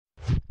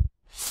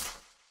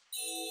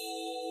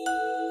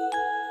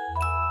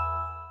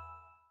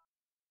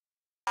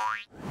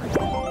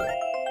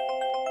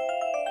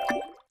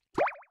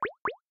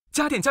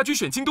家电家居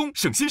选京东，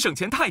省心省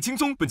钱太轻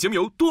松。本节目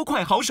由多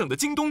快好省的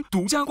京东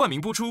独家冠名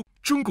播出。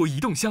中国移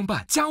动相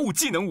伴，家务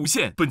技能无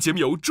限。本节目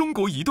由中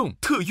国移动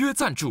特约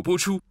赞助播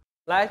出。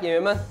来，演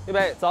员们，预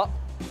备，走。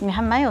你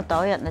还蛮有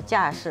导演的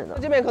架势的。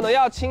这边可能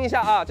要亲一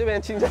下啊，这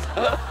边亲一下。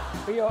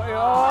哎呦哎呦！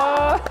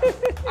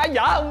哎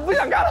呀，我不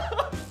想看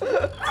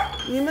了。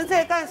你们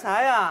在干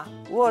啥呀？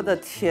我的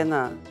天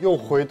哪！又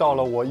回到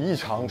了我异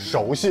常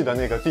熟悉的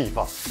那个地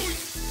方。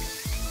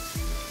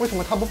为什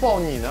么他不抱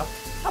你呢？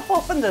他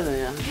抱笨的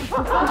人呀。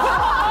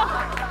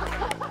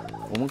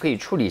我们可以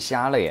处理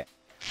虾了耶！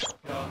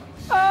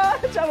啊，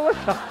加了我。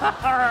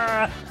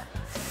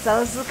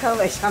真是口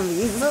味像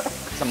米子。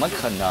怎么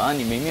可能？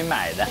你明明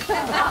买的。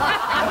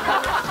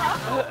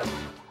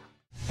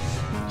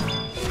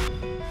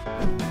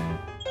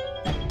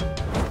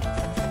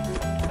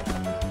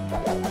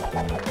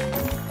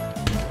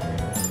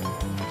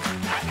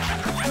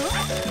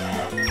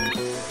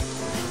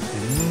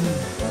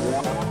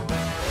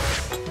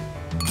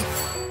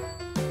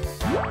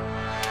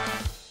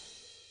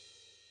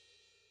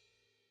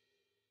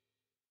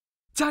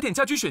家电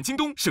家居选京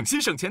东，省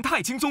心省钱太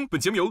轻松。本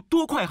节目由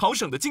多快好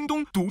省的京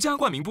东独家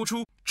冠名播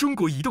出。中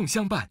国移动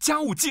相伴，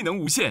家务技能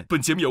无限。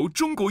本节目由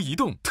中国移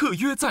动特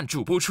约赞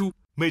助播出。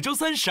每周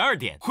三12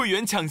点，会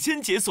员抢先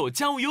解锁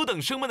家务优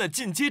等生们的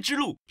进阶之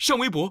路。上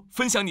微博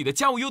分享你的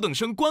家务优等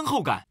生观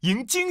后感，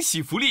赢惊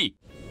喜福利。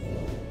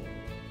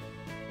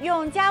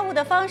用家务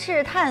的方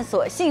式探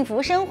索幸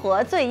福生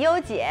活最优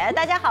解。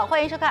大家好，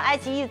欢迎收看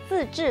iQIYI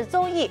自制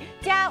综艺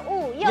《家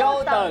务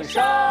优等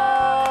生》，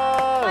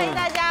欢迎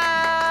大家。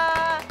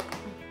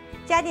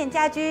家电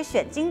家居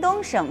选京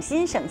东，省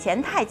心省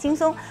钱太轻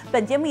松。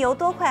本节目由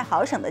多快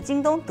好省的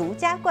京东独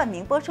家冠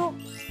名播出。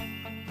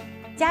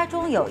家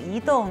中有移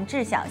动，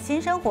智享新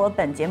生活。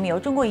本节目由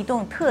中国移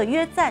动特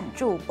约赞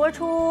助播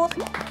出。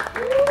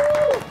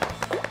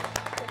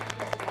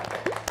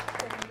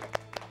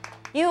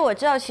因为我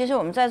知道，其实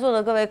我们在座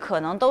的各位可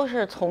能都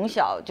是从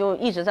小就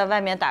一直在外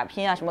面打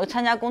拼啊，什么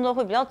参加工作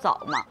会比较早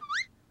嘛，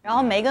然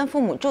后没跟父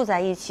母住在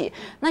一起。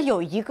那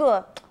有一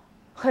个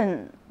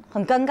很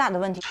尴尬的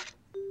问题，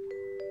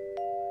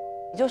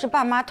就是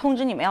爸妈通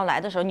知你们要来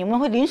的时候，你们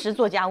会临时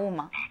做家务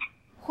吗？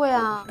会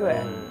啊。对，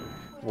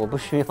我不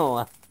需要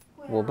啊，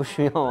我不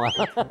需要啊。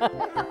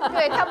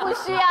对他不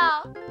需要，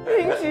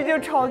平时就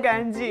超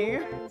干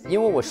净。因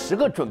为我10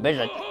个准备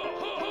人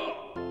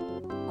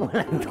过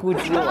来突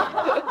击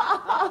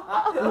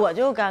我，我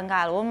就尴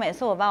尬了。我每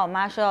次我爸我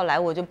妈说要来，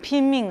我就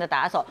拼命的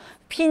打扫，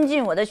拼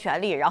尽我的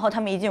全力。然后他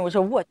们一进屋说：“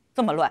我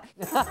这么乱。”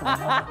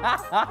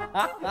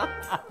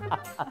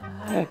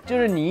就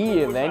是你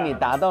以为你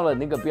达到了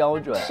那个标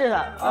准？是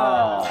的，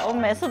我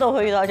每次都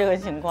会遇到这个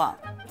情况。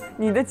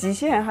你的极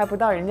限还不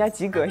到人家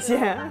及格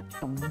线。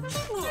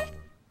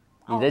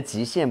你的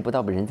极限不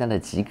到人家的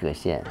及格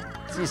线，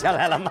记下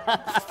来了吗？这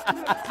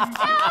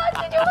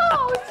句话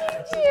好精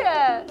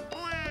确。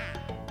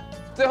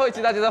最后一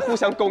期大家在互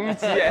相攻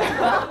击哎。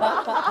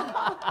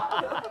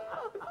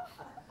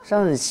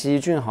上一期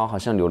俊豪好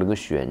像留了个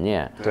悬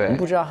念，对，我们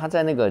不知道他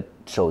在那个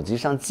手机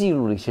上记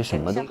录了一些什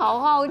么东西。好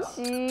好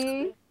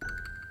奇。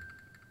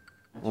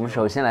我们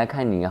首先来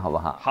看你好不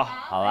好？好，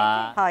好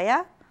吧。好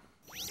呀。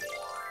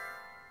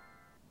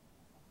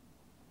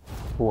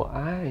我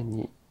爱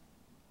你，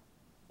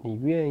你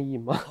愿意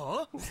吗？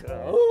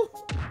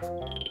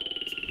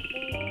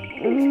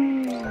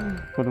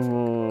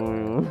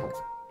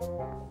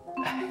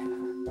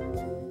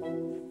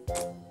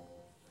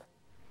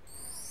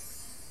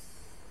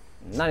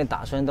那你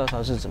打算到时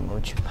候是怎么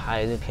去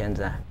拍这片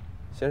子啊？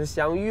先是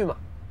相遇嘛。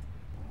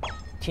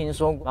听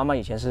说妈妈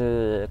以前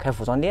是开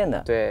服装店的，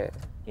对。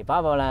你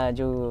爸爸呢，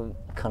就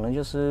可能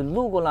就是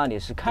路过那里，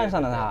是看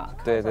上了她。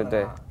对对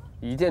对，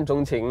一见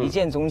钟情。一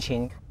见钟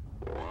情。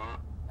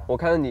我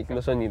看到你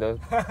的时候，你都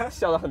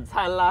笑得很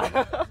灿烂。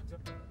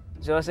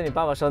主要是你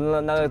爸爸说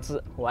的那个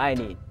字“我爱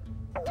你”。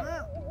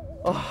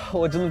啊，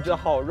我真的觉得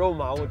好肉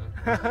麻。我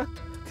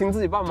听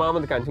自己爸爸妈妈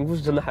的感情故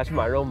事，真的还是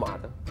蛮肉麻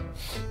的。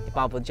你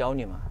爸不教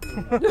你吗？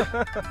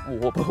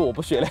我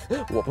不学嘞，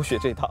我不学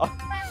这一套。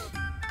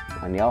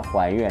啊，你要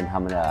还原他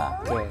们的。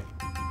对。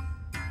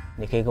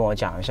你可以跟我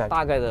讲一下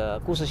大概的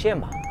故事线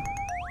吧。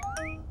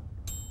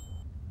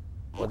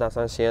我打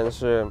算先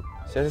是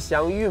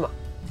相遇嘛。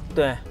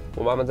对。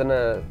我妈妈在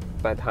那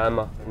摆摊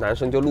嘛，男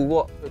生就路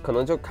过，可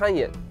能就看一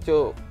眼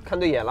就看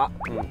对眼了，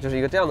就是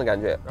一个这样的感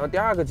觉。然后第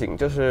二个景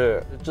就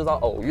是制造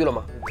偶遇了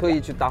嘛，特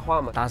意去搭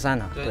话嘛，搭讪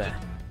了，对。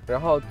然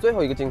后最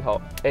后一个镜头，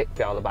哎，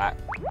表了白，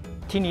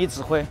听你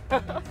指挥。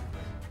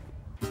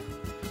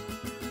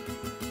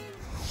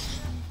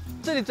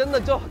这里真的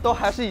就都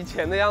还是以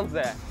前的样子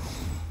哎。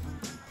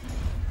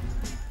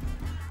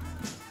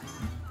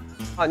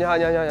啊，你好，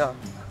你好，你好，你好，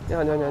你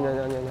好，你好，你好，你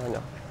好，你好，你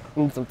好。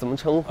你怎么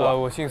称呼？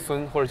我姓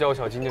孙，或者叫我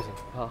小金就行。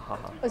好。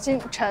我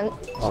姓陈。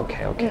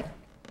OK。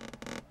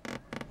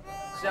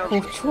无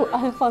处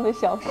安放的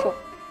小手。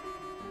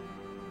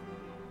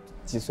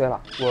几岁了？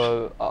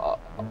我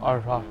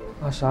22。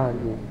22，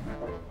你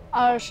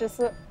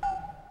24。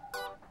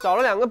找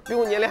了2个比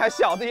我年龄还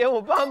小的演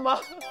我爸吗？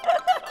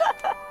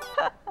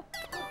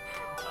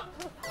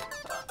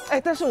哎，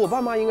但是我爸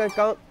妈应该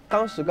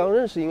当时刚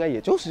认识，应该也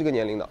就是这个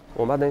年龄的。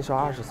我爸那时候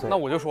20岁。那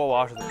我就说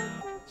我20岁。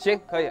行，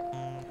可以，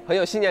很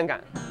有信念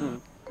感。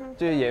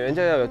就是演员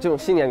就要有这种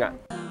信念感。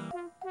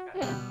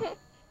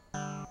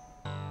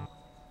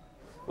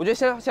我觉得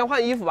先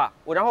换衣服吧，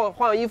然后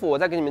换完衣服，我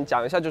再给你们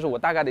讲一下，就是我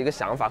大概的一个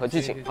想法和剧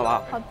情，好不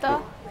好？好的。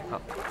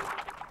好。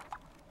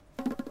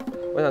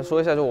我想说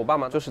一下，就我爸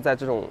妈就是在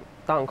这种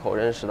档口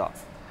认识的，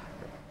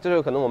就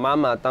是可能我妈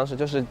妈当时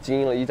就是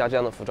经营了一家这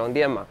样的服装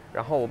店嘛，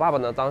然后我爸爸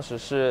呢当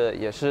时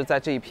也是在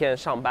这一片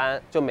上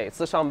班，就每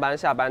次上班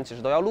下班其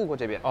实都要路过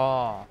这边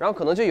哦，然后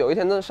可能就有一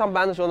天呢上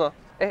班的时候呢，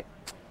哎，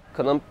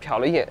可能瞟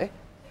了一眼，哎，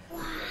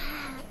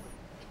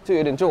就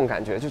有点这种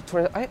感觉，就突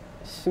然哎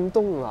心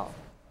动了，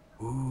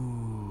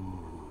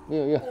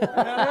有，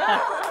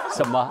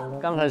什么？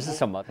刚才是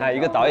什么？一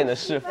个导演的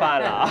示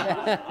范了啊。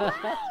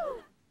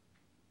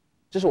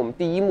这是我们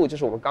第一幕，就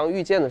是我们刚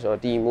遇见的时候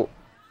第一幕。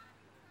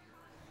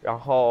然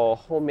后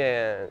后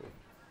面，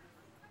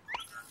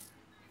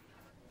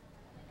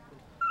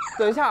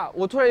等一下，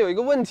我突然有一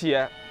个问题。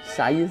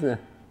啥意思？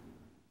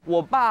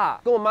我爸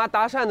跟我妈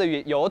搭讪的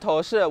由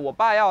头是我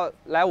爸要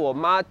来我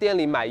妈店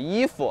里买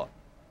衣服，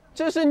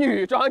这是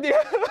女装店。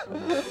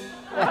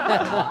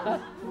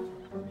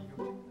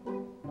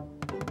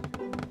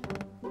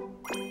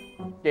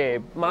给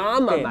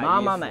妈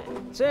妈买，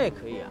这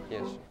可以啊，也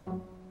是。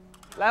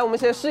来，我们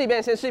先试一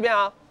遍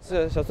啊。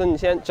是小孙，你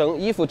先整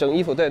衣服，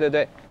对。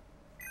对，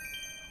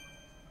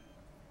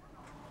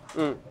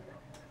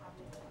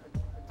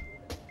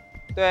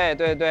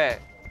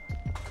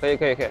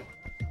可以。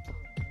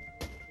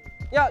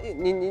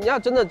你要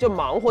真的就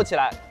忙活起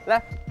来，来，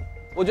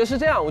我觉得是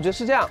这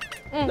样。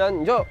那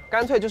你就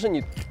干脆就是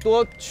你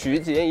多取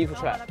几件衣服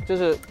出来，就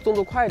是动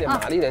作快一点，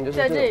麻利一点，就是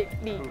在这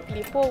里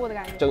理货物的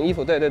感觉。整衣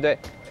服，对。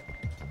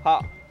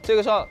好，这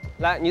个时候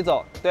来你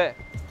走，对，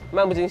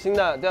漫不经心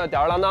的，要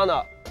吊儿郎当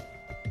的。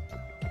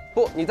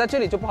不，你在这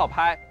里就不好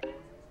拍，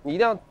你一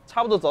定要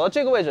差不多走到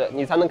这个位置，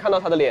你才能看到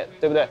他的脸，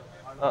对不对？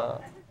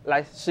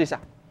来试一下。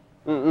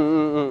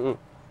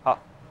好。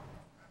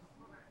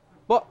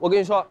不，我跟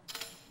你说，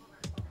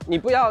你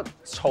不要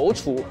踌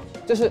躇，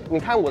就是你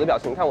看我的表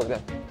情，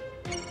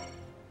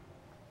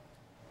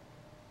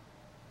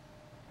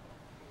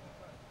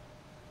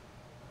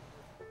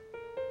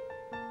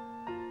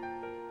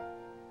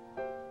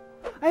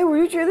哎，我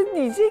就觉得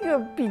你这个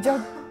比较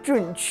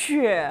准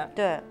确，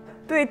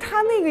对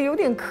他那个有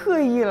点刻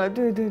意了，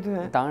对。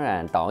当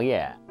然，导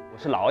演，我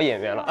是老演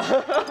员了，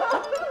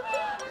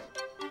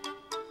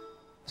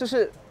就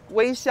是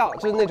微笑，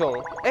就是那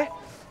种哎，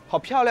好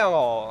漂亮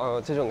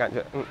哦，这种感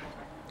觉，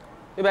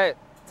预备，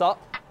走。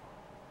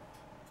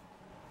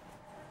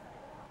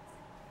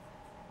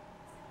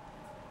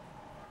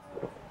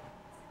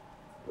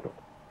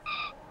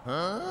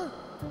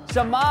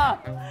什么？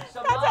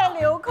他在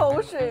流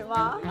口水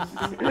吗？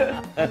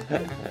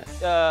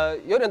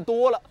有点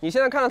多了。你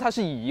现在看到他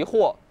是疑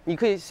惑，你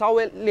可以稍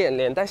微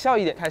脸带笑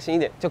一点，开心一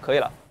点就可以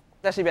了。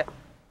再试一遍。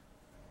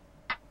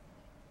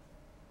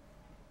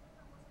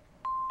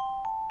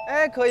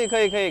哎，可以，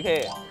还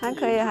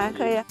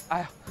可以。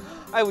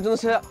哎，我真的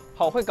是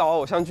好会搞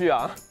偶像剧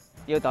啊！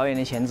有导演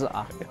的潜质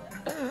啊。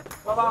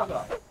爸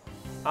哥，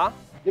啊？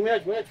你们要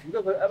全去的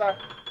哎吧？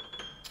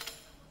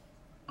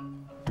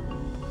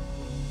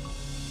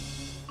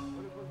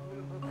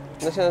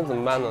那现在怎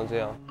么办呢？这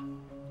样？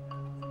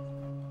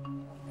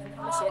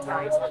协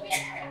调一下。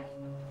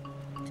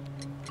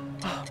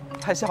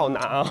拍戏好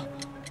难啊！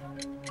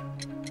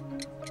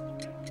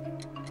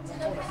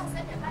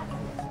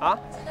啊？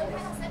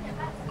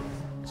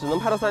只能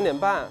拍到3点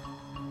半，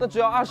那只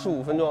有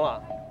25分钟了，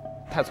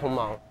太匆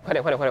忙了！快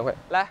点！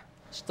来，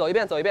走一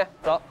遍，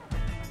走。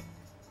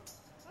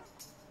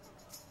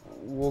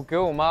我给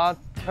我妈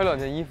挑2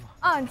件衣服。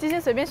你这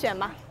些随便选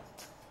吧。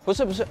不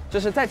是，就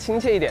是再亲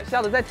切一点，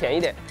笑得再甜一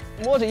点，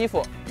摸着衣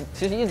服，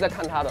其实一直在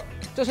看他的，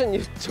就是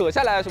你扯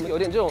下来什么，有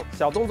点这种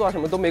小动作啊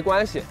什么都没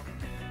关系。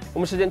我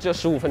们时间只有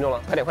15分钟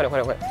了，快点！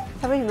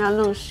他为什么要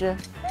弄湿？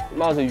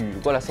冒着雨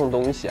过来送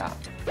东西啊，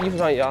衣服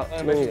上也要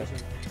弄一点。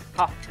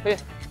好，可以。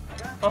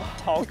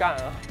好赶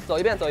啊！走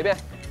一遍。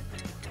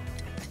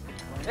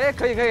哎，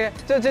可以，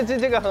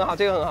这个很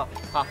好，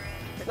好，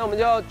那我们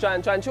就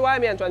转去外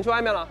面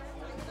了。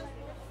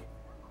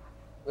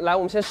来，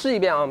我们先试一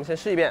遍啊，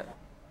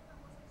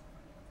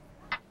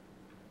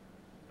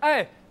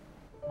哎，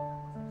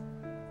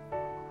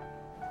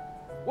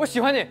我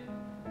喜欢你，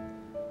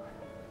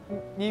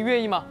你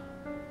愿意吗？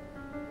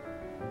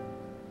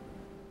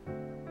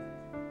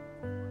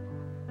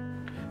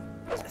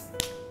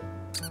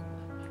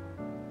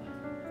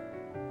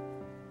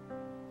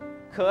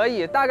可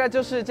以，大概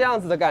就是这样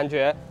子的感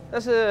觉，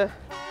但是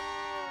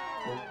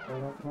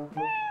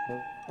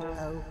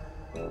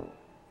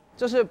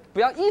就是不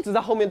要一直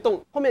在后面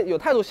动，后面有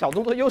太多小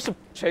动作，又是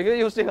锤个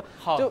又是这个，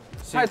就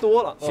太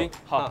多了。行，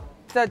好。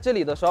在这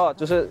里的时候，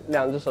就是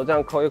2只手这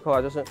样抠一抠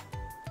啊，就是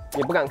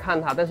也不敢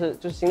看它，但是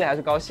就是心里还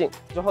是高兴。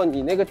之后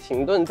你那个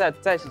停顿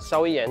再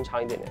稍微延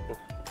长一点点。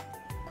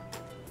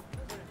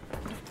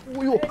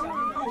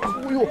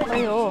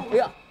哎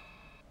呀！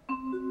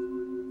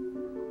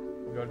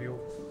要溜，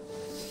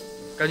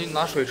赶紧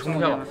拿水冲一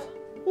下吧。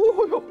哦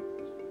呦，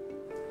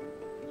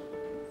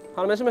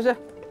好了，没事没事，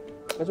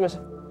没事没事。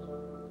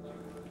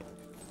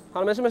好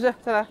了，没事没事，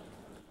再来。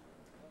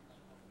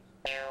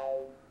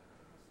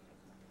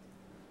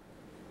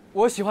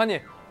我喜欢你，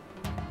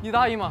你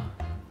答应吗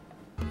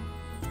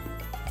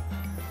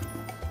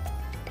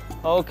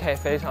 ？OK，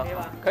 非常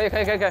好，可以，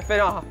非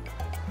常好。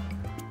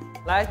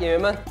来，演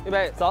员们，预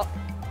备，走。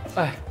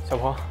哎，小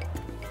鹏，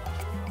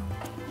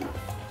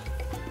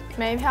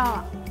没票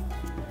了。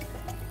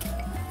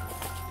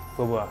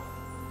波波。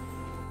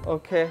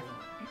OK，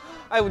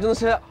 哎，我真的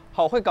是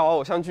好会搞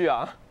偶像剧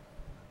啊。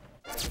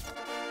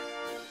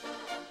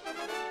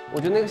我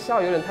觉得那个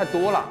笑有点太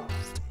多了，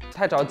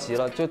太着急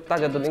了，就大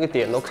家的那个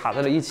点都卡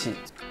在了一起，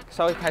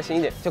稍微开心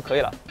一点就可以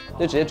了，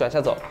就直接转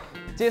下走。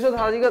接受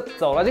他一个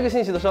走了这个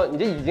信息的时候，你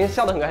就已经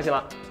笑得很开心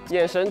了。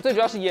眼神最主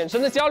要是眼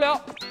神的交流。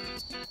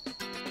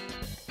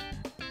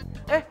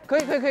哎，可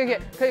以。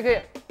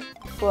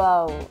哇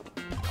哦，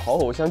好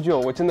偶像剧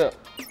哦，我真的。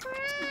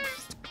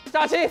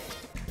嘉欣，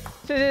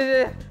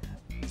谢。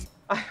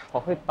哎，好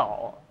会导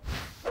哦。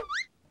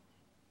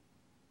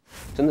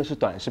真的是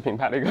短视频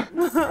拍了一个。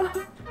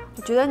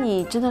我觉得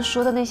你真的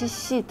说的那些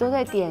戏都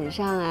在点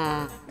上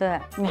哎，对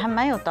你还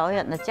蛮有导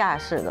演的架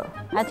势的，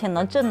还挺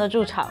能镇得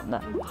住场的，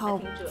好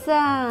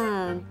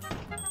赞！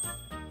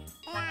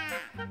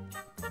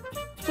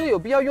这有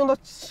必要用到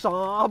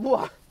纱布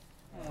啊？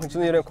我真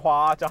的有点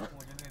夸张。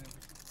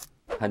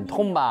很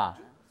痛吧？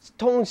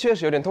痛确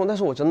实有点痛，但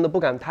是我真的不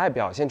敢太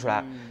表现出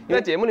来。因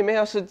为节目里面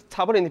要是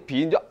擦破了你的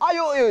皮，你就哎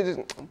呦，这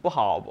不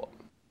好不。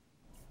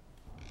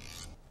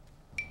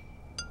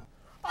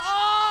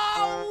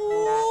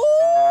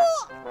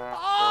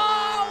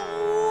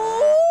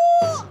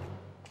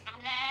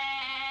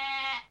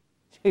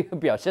这个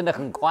表现得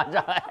很夸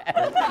张哎，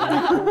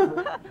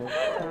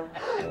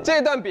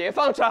这段别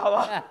放出来好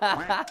吧？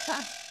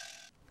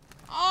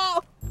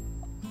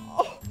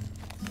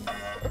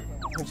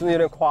真的有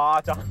点夸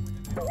张。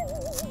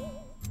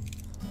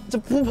这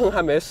不碰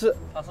还没事，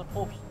它是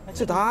破皮，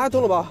这太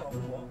痛了吧？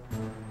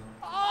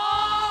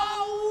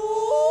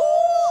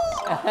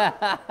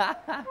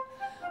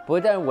不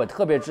过，但是我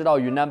特别知道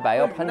云南白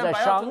要喷在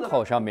伤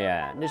口上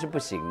面，那是不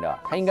行的，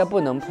它应该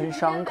不能喷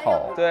伤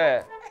口。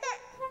对。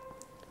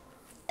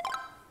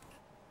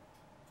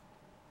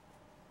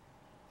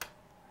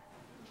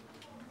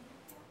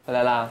回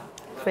来啦！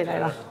回来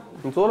了。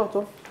你坐了。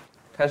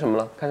看什么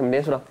了？看什么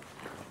电视了？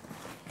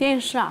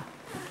电视啊？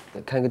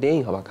看个电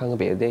影好吧？看个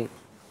别的电影。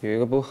有一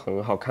个部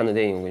很好看的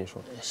电影，我跟你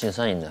说。新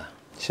上映的。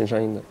新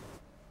上映的。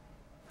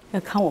要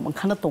看我们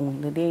看得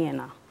懂的电影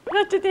了。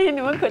那这电影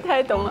你们可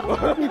太懂了。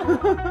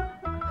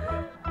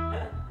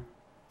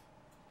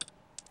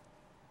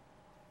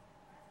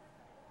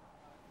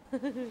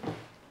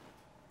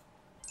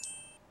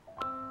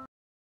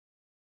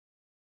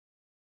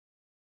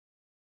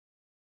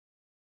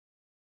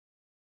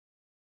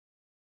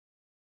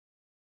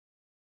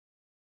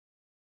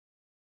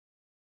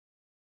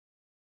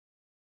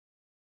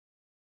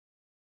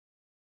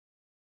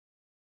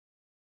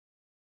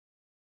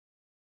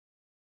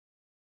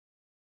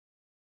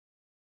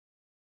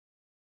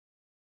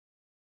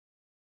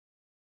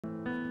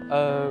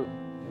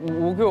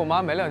我给我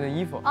妈买2件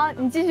衣服。啊，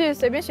你继续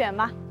随便选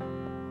吧。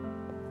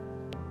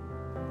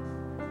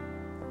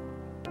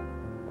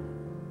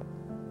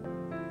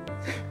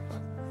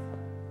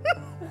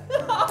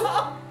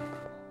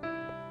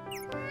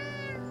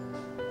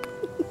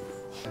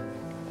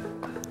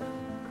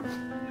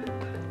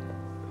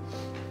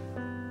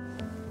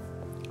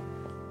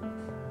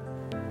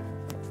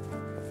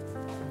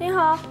你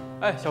好。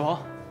哎，小鹏。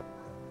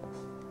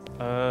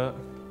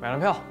买了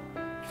票。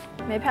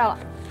没票了。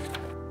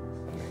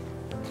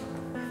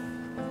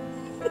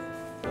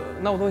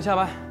那我等你下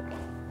班。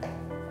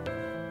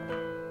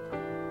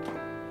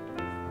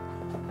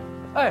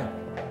哎。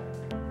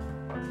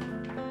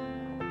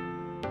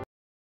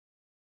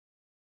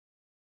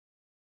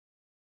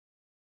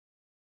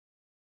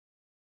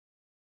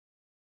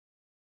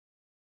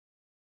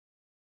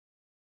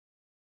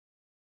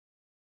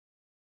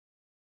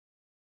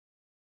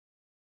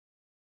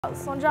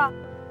宋照。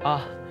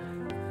啊。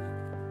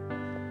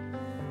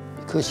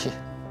客气。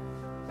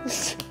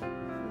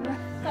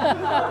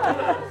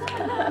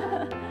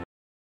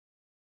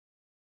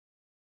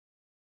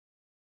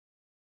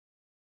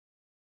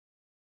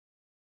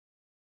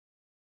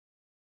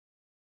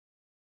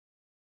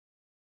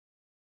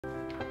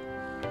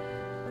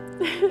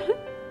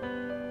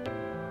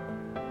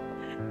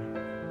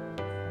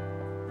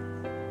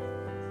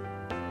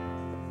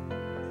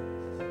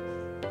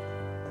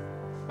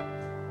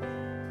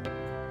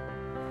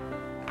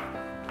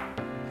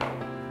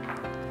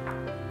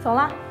走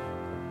了。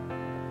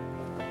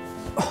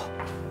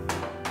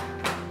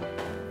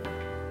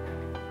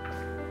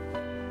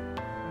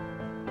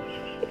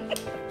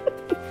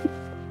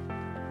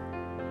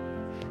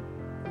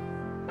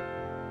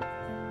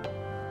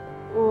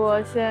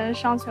我先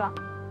上去了。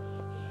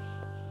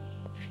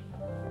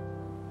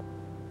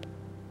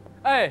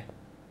哎，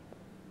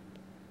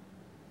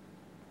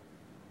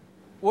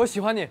我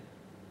喜欢你，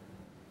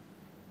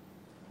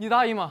你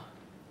答应吗？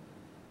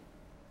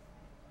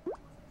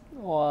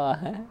哇，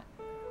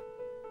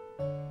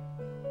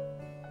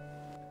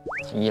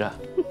同意了，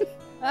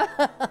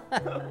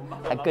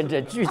还跟着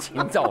剧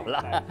情走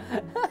了。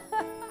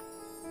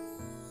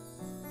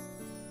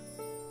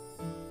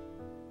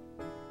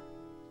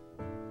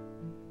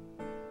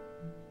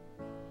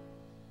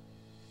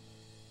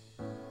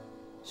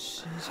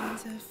时间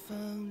在放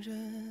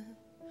任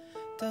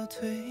到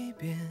蜕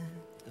变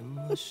的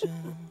陌生，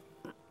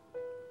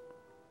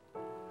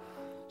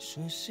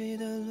熟悉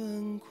的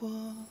轮廓，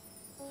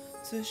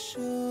最疏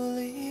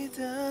离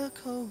的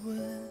口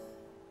吻，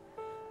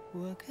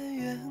我甘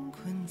愿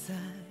困在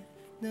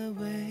那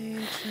围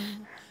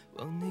城，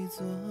望你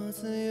做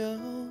自由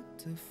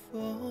的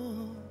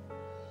风。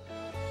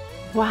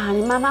哇，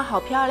你妈妈好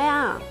漂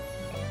亮！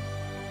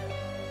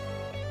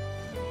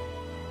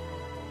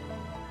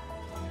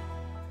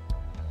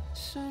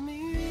是命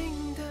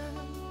运的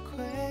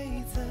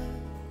馈赠，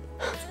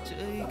这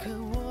一刻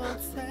我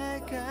才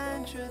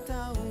感觉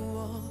到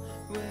我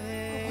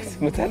为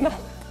怎么在那？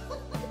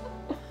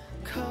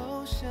扣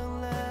上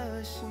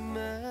了心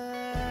门。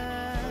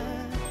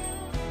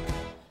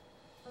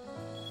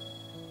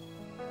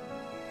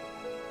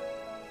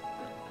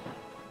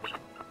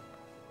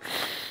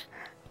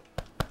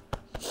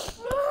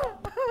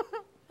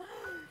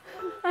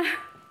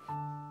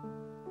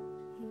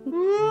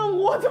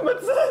我怎么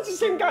自己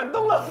先感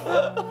动了？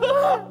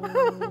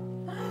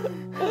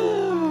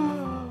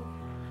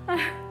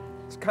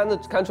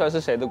看出来是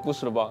谁的故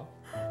事了吧？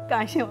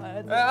感谢我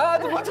儿子。啊，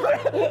怎么突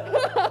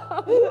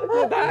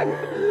然？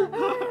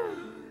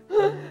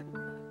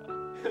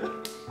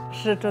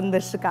是真的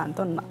是感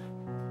动了。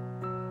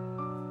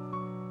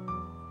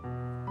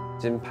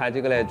今天拍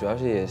这个呢，主要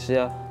是也是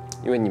要，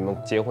因为你们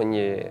结婚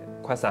也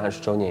快30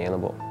周年了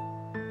不？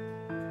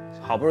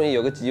好不容易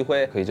有个机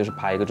会，可以就是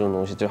拍一个这种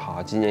东西，就好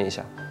好纪念一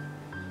下。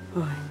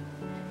哎，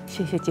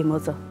谢谢节目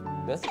组。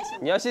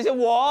你要谢谢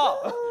我，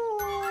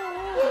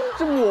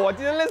是我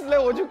今天累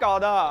我去搞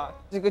的。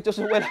这个就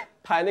是为了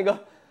拍那个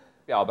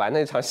表白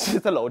那场戏，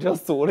在楼上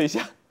缩了一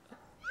下。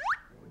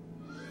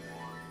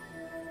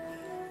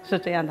是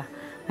这样的，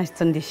哎，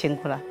真的辛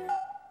苦了，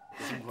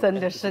真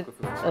的是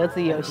儿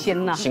子有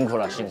心呐。辛苦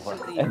了，辛苦了。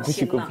哎，不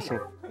辛苦不辛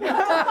苦。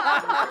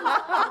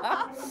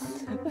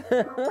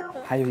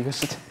还有一个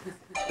事情，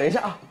等一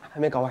下啊，还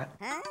没搞完。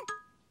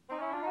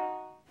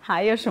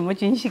还有什么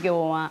惊喜给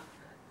我吗？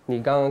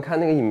你刚刚看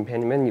那个影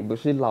片里面，你不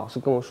是老是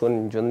跟我说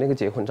你觉得那个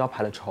结婚照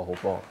拍的丑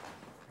不？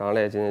然后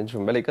嘞，今天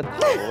准备了一个头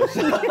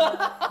饰，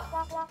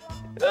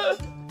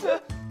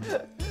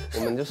我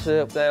们就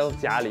是在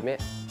家里面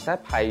再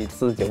拍一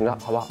次结婚照，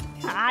好不好？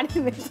哪里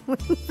没什么？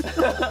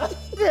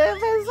别拍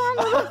算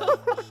了。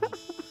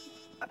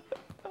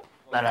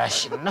来，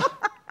行了。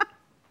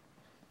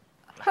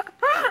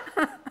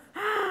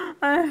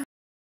哎。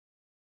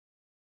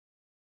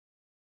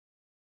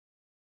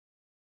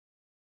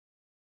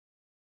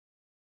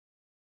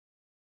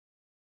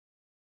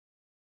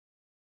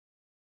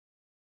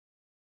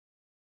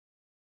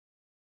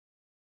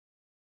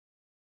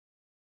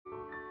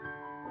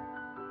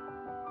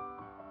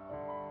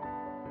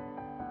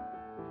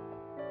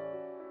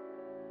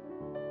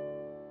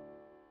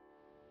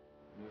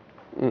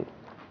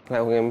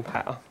来，我给你们拍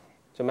啊，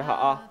准备好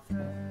啊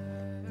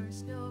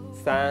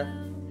，3、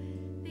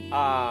2、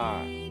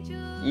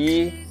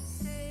1，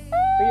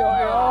哎呦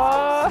哎呦，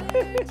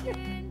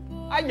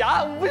哎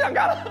呀，我不想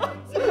干了。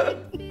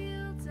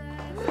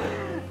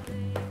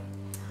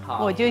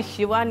好，我就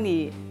希望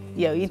你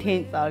有一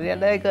天找到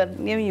那个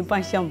另一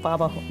半像爸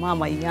爸和妈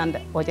妈一样的，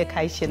我就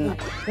开心了。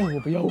我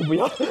不要，我不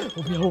要，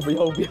我不要，我不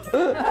要，我不要。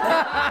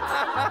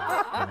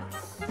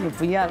你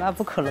不要，那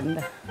不可能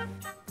的。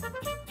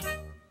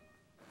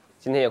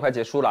今天也快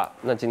结束了，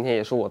那今天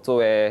也是我作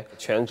为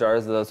全职儿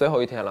子的最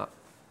后一天了。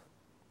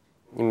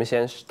你们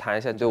先谈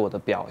一下对我的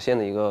表现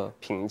的一个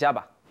评价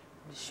吧。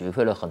学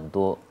会了很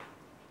多，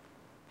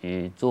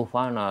比做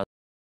饭啊。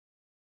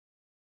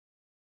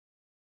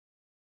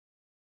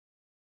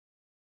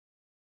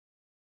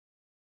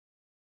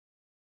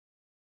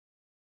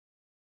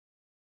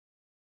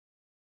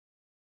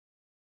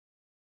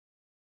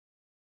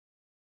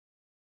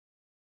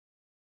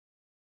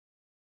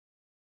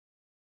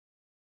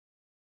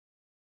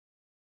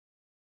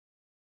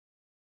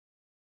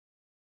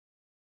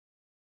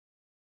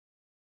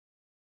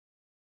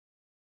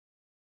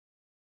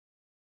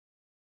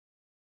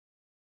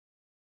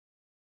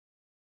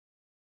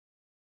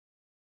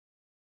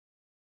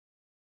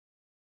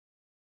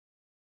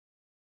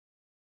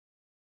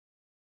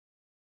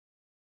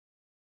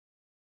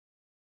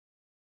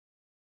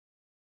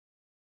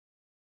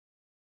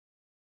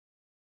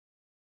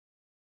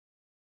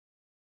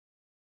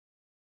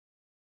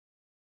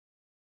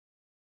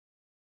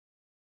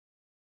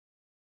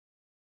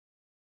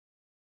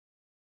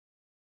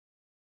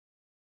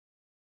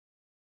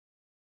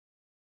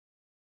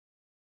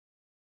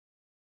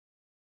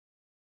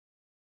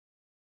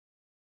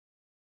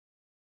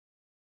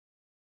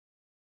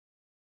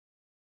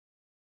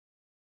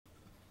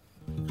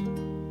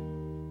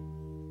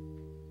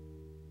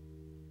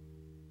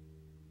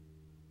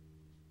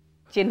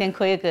今天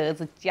可以给儿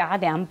子加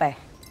200。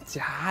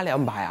加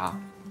200啊？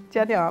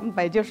加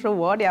200就是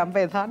我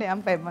200，他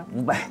200吗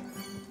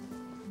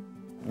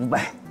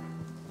？500。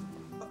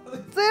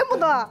这么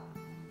多？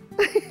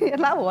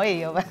那我也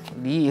有吧。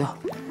你有。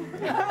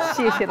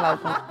谢谢老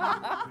公。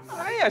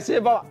哎呀，谢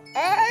谢爸爸。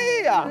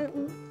哎呀。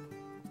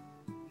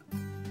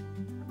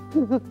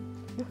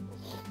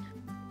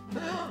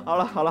好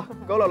了好了，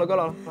够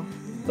了，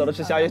走了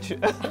吃宵夜去。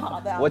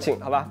好的。我请，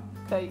好吧？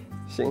可以。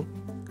行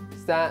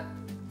，3、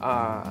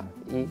2、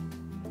1。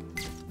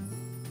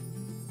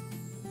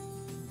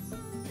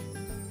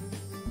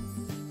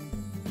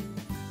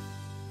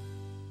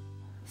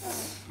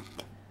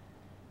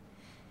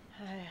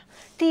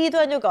第一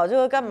段就搞这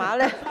个干嘛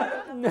嘞？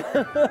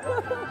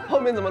后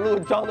面怎么录？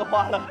妆都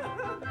花了。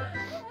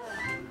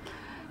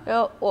然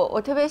后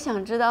我特别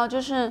想知道，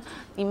就是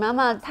你妈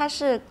妈她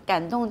是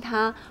感动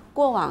她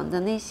过往的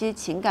那些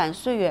情感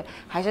岁月，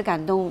还是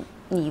感动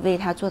你为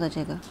她做的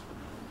这个？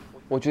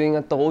我觉得应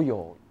该都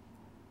有，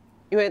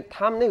因为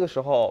他们那个时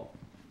候，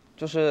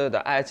就是的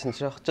爱情其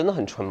实真的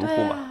很淳朴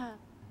嘛。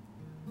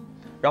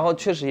然后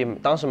确实也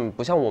当时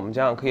不像我们这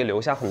样可以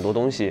留下很多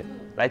东西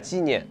来纪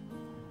念。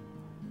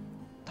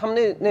他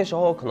们那时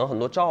候可能很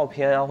多照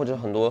片啊，或者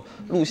很多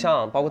录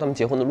像，包括他们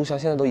结婚的录像，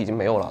现在都已经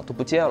没有了，都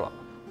不见了。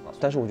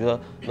但是我觉得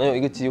能有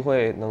一个机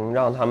会，能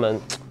让他们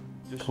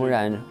突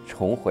然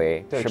重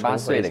回18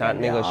岁的感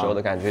觉，那个时候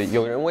的感觉，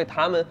有人为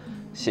他们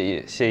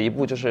写一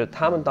部就是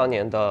他们当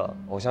年的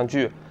偶像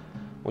剧，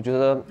我觉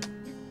得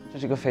这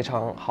是一个非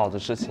常好的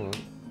事情。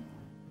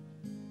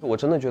我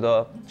真的觉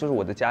得，就是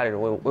我的家里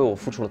人为我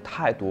付出了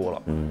太多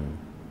了，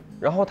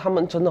然后他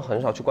们真的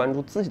很少去关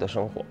注自己的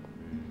生活。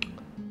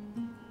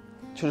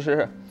就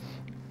是，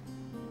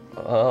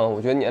我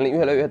觉得年龄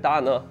越来越大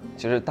呢，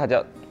其实大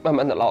家慢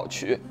慢的老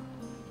去，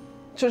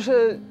就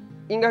是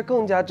应该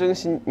更加珍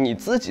惜你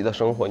自己的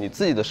生活，你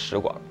自己的时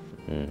光。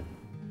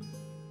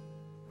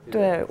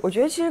对，我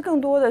觉得其实更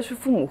多的是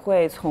父母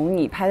会从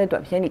你拍的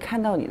短片里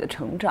看到你的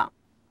成长，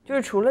就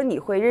是除了你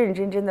会认认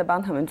真真的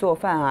帮他们做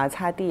饭啊、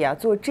擦地啊、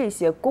做这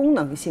些功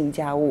能性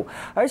家务，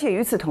而且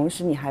与此同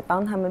时你还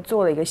帮他们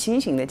做了一个新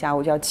型的家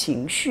务，叫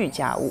情绪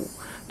家务。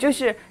就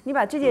是你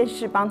把这件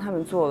事帮他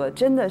们做了，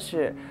真的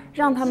是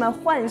让他们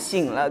唤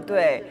醒了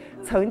对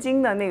曾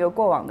经的那个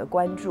过往的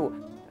关注，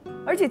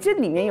而且这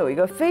里面有一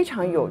个非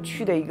常有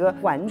趣的一个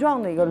环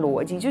状的一个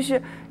逻辑，就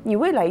是你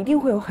未来一定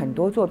会有很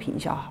多作品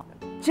消耗，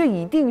这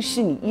一定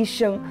是你一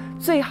生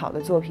最好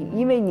的作品，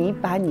因为你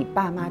把你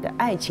爸妈的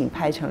爱情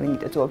拍成了你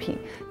的作品，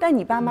但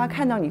你爸妈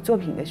看到你作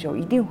品的时候，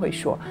一定会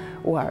说，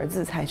我儿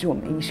子才是我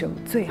们一生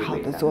最好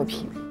的作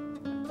品。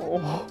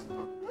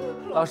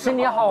老师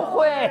你好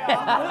会，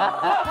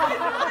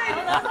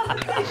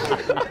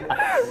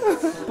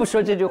不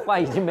说这句话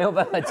已经没有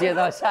办法接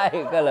到下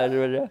一个了，是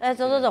不是？哎，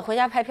走，回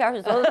家拍片去，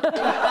走。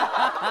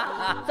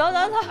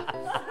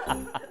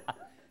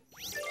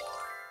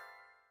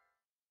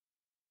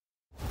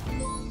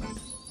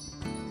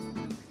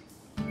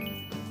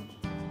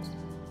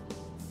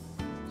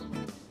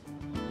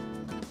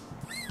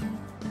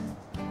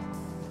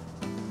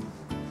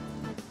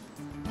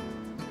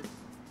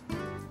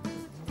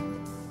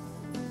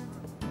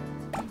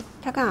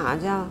他干啥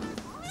去啊？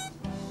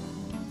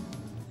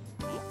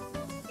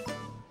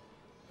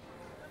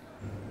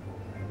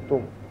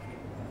动。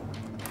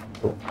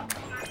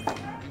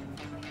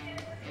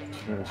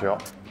行。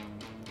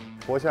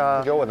活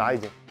虾给我拿1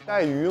斤，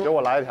带鱼给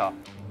我来1条。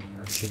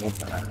青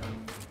白，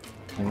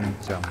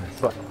姜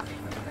蒜，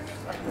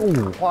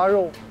五花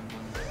肉。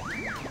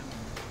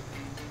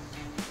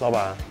老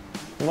板，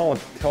能帮我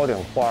挑点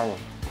花吗？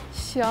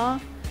行。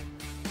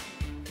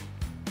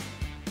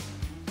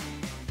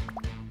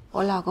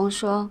我老公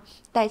说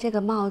戴这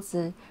个帽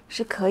子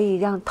是可以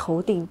让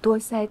头顶多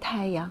晒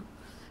太阳。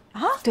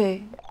啊？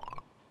对。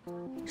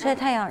晒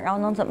太阳，然后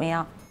能怎么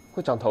样？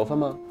会长头发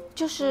吗？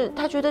就是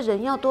他觉得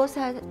人要多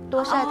晒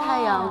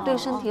太阳，对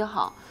身体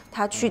好。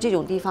他去这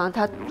种地方，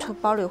他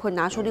包里会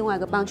拿出另外一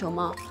个棒球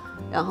帽，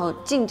然后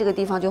进这个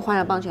地方就换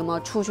上棒球帽，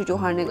出去就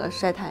换那个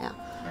晒太阳，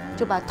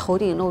就把头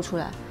顶露出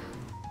来。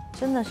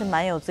真的是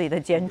蛮有自己的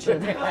坚持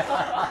的。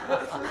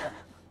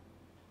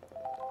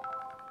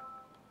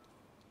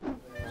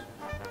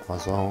放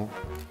松。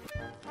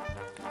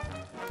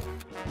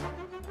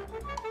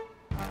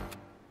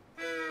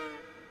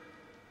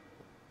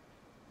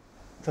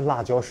这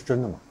辣椒是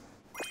真的吗？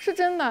是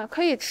真的，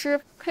可以吃，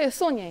可以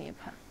送您1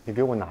盆。你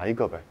给我拿1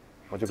个呗，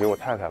我就给我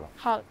太太吧。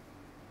好。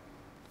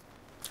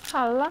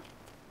好了。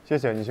谢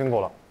谢你辛苦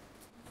了，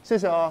谢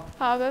谢啊。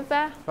好，拜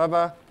拜。拜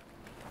拜。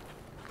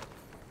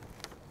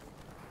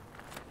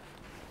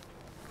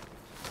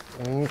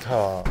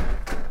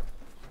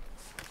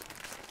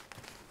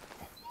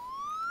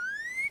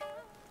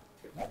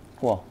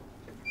哇，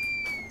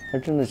他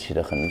真的起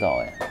得很早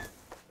哎。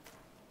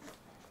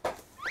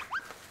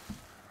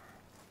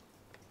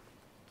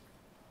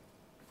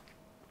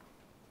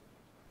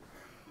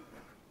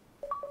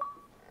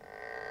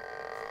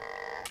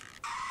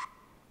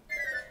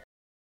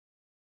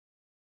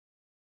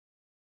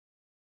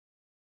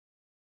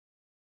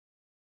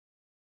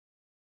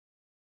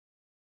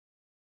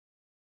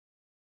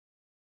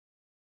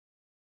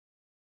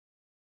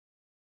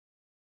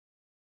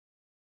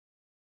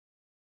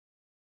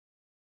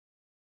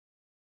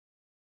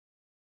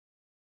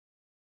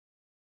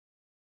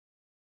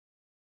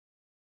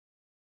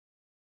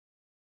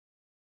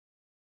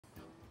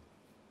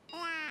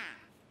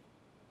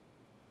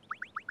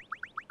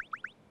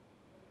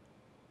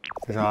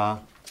这啥？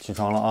起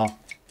床了啊！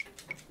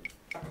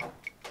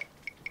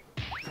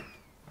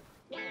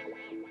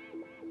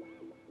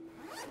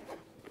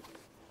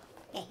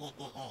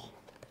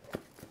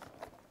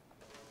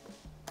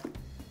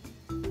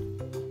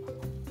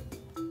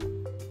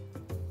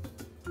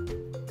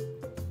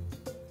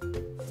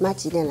妈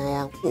几点来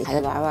呀？你还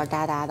在玩玩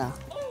哒哒的。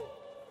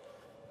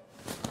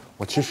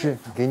我其实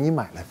给你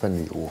买了份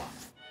礼物，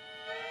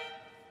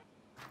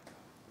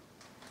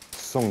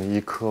送你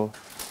一棵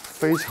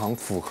非常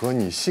符合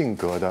你性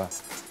格的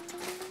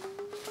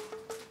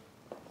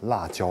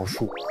辣椒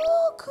树。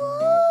可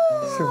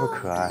爱，是不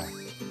可爱？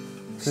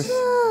是。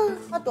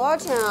它多少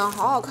钱啊？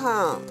好好看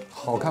啊！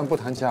好看不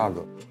谈价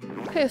格。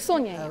可以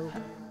送你一盆。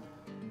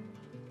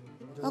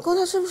老公，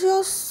他是不是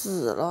要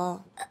死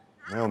了？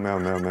没有，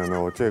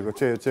这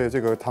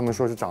个，他们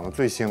说是长得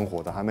最鲜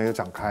活的，还没有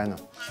长开呢。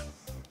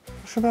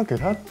是不是要给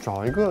它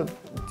找一个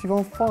地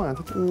方放呀？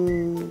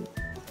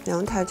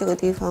阳台这个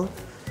地方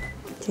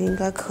就应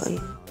该可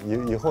以。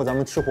以后咱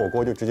们吃火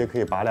锅就直接可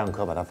以拔2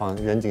颗，把它放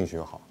扔进去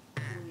就好。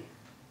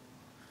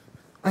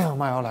哎呀，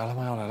妈要来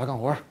了，干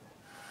活。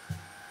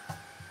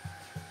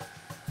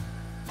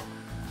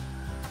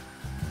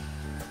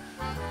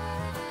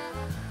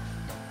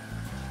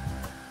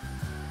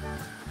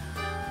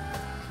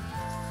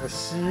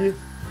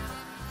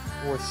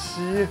我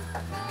吸。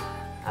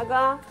阿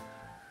哥，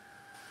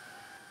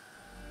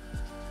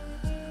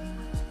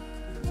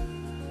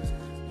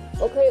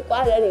我可以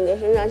挂在你的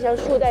身上，像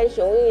树袋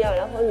熊一样，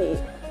然后你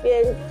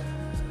边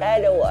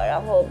带着我，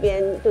然后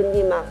边蹲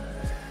地吗？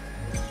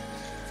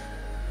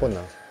不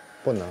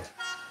能。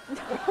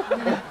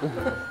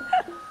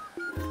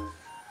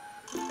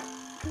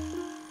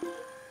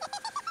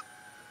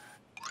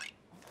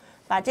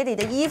把这里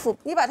的衣服，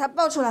你把它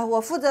抱出来，我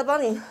负责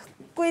帮你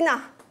归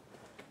纳。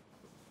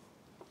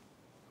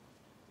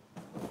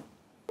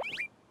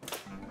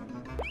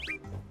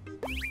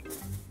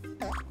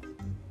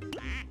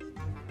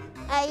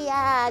哎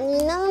呀，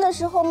你扔的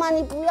时候嘛，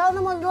你不要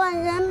那么乱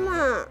扔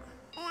嘛。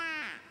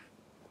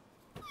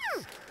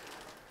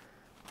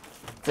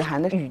子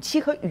涵的语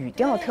气和语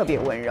调特别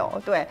温柔，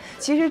对，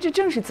其实这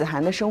正是子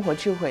涵的生活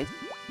智慧。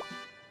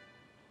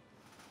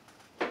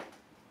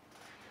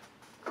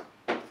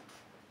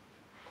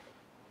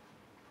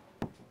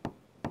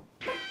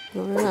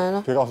有人来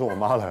了，别告诉我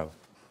妈来了。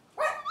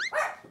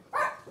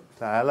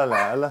来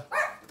了。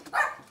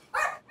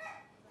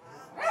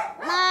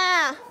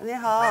妈，你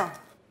好。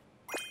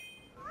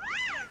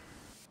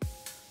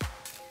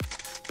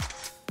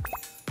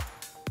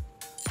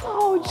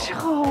好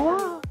吵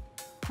啊！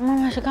妈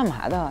妈是干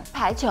嘛的？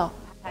排球。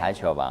排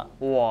球吧。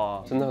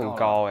哇，真的很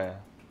高哎。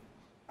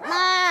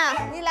妈，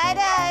你来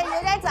的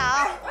有点早。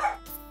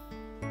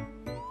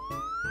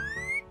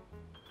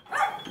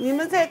你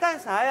们在干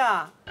啥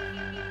呀？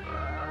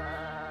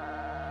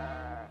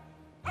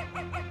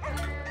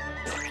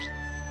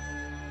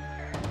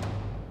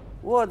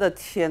我的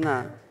天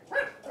哪！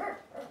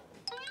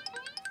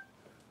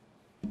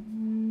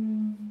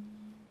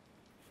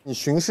你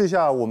巡视一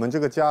下我们这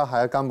个家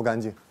还干不干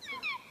净？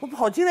我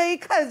跑进来一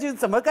看就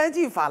怎么干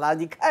净法了？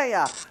你看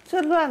呀，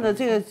这乱的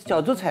这个脚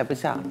都踩不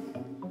下，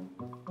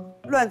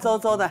乱糟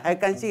糟的还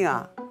干净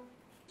啊？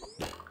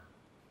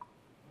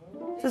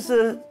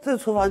这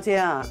厨房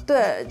间啊？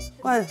对，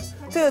喂，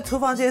这个厨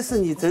房间是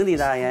你整理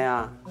的，洋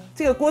洋？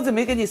这个锅子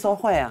没给你烧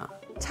坏啊？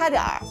差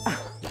点儿。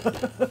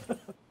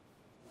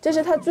这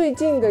是他最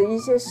近的一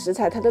些食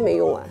材，他都没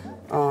用完，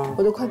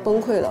我都快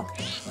崩溃了。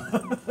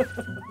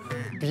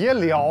别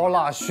聊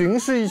了，巡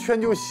视一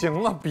圈就行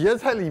了，别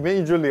在里面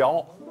一直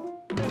聊。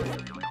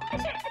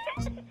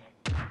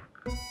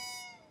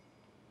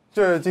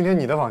这是今天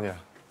你的房间。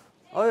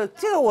哦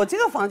呦，我这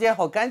个房间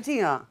好干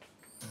净啊！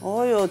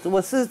哦呦，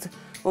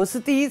我是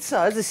第一次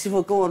儿子媳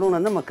妇给我弄得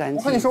那么干净。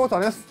我跟你说，我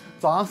早上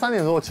3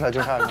点多起来就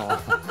开始弄。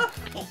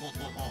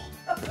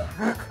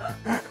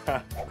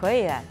可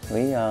以，可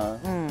以啊。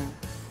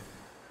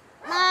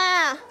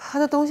妈，他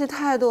的东西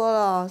太多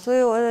了，所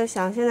以我在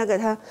想现在给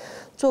他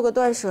做个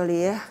断舍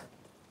离。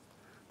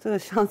这个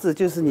箱子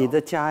就是你的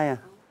家呀。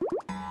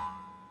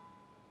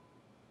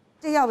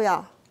这要不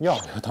要？要，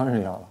当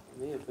然要了。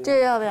这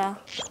个要不要？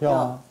要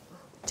啊。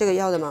这个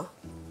要的吗？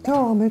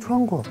要啊，没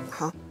穿过。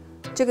好，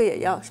这个也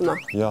要是吗？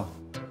要。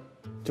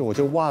就我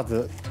这袜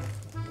子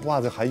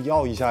还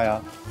要一下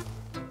呀。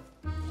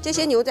这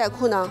些牛仔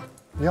裤呢？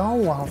要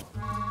啊。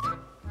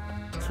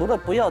除了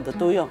不要的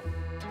都要。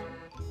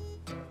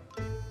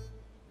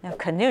那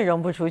肯定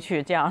扔不出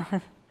去，这样。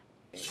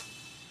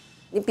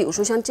你比如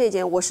说像这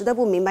件，我实在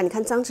不明白，你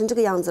看脏成这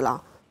个样子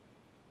了，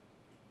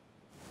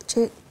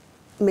这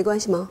没关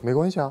系吗？没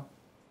关系啊。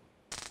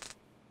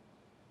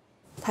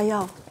他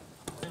要，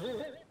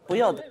不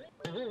要的。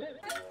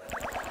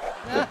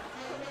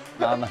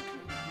妈妈，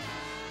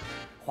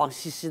黄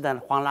兮兮的，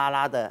黄拉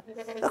拉的，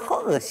好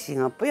恶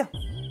心啊！不要。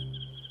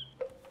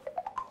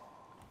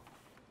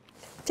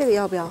这个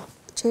要不要？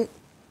这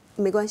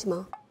没关系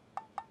吗？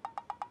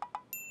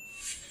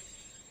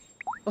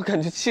我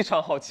感觉气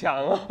场好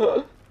强啊！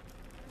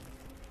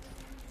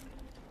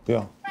不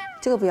要。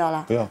这个不要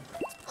了。不要。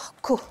好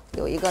酷，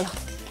有一个了。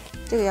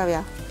这个要不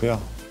要？不要。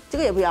这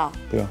个也不要。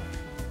不要。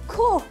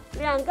酷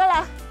，2个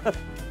了。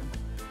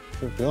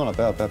不用了，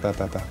不要。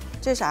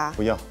这啥？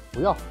不要。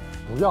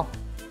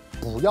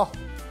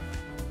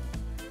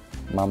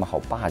妈妈好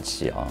霸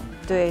气啊！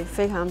对，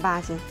非常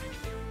霸气。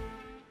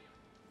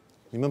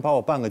你们把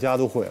我半个家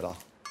都毁了。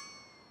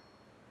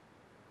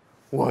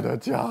我的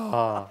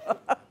家。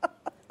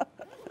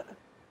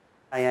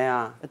哎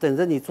呀，等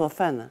着你做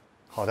饭呢。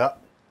好的。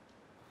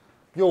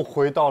又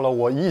回到了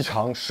我异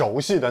常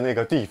熟悉的那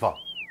个地方。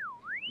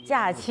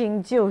驾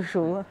轻就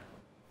熟。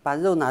把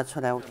肉拿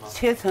出来，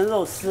切成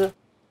肉丝。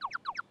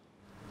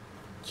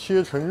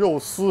切成肉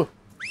丝。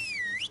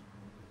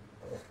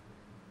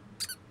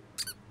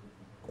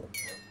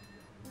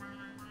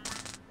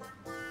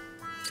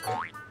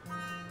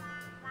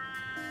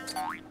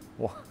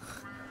哇，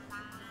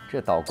这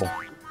刀工。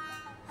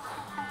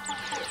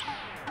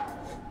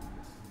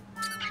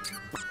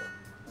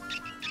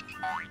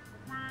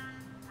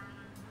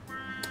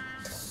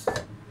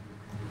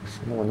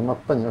什么我他妈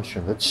笨要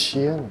选择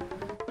切呢？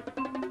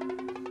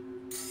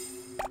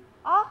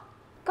啊？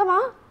干嘛？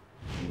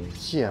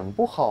剪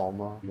不好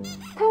吗？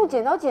他用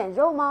剪刀剪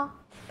肉吗？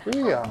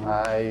对呀，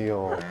哎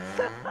呦，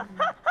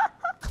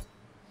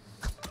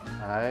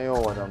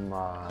我的妈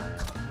呀！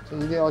这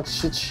一定要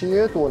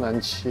切多难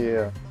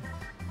切啊！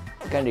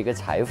干了一个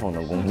裁缝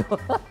的工作。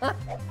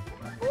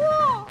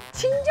哇，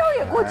青椒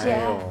也过剪，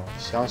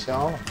香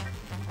了。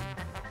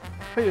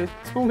哎呦，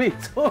聪明。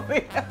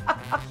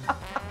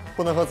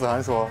不能和子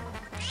涵说。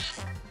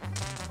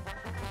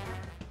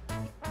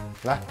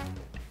来，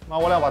妈，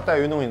我俩把带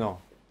鱼弄一弄。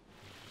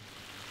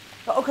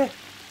OK，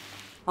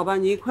 好吧，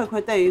你一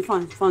块带鱼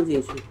放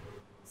进去，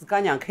自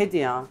家让开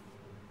点啊。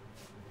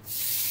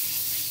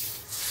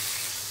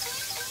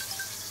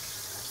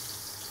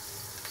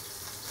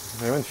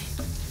没问题。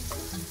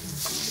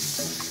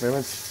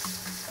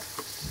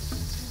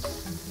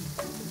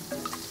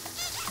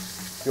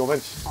有问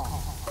题。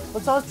好，不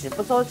着急。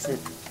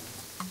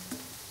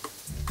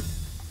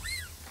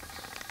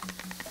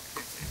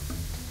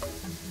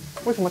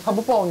为什么他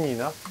不抱你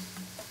呢？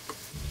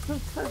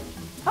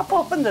他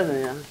抱笨的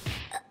人呀。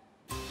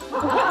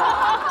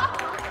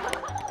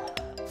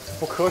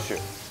不科学。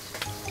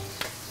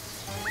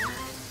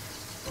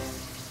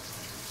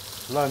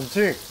冷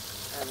静，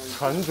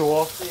沉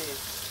着，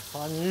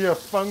把你也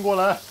翻过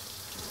来。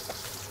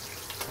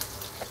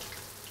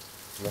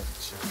冷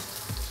静。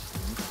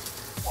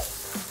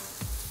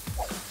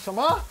什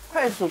么？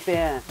快速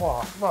编。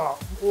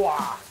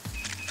哇！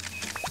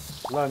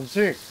冷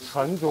静，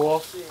沉着。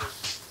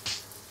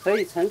可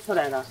以盛出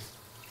来了。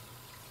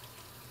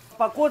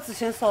把锅子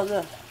先烧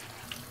热，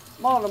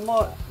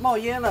冒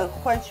烟了，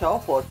换小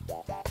火。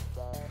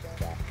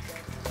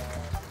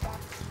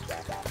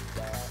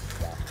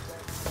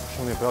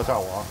兄弟，不要炸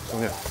我啊，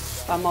兄弟！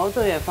把毛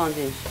豆也放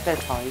进去，再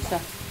炒一下。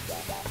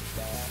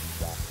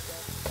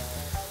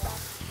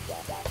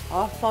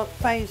好，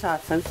翻一下，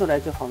盛出来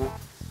就好了。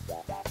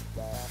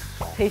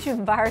培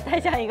训班太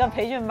像一个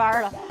培训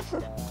班了。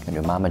感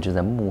觉妈妈就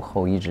在幕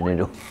后一直那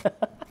种，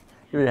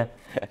是不是？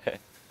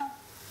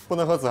不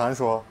能和子涵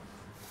说。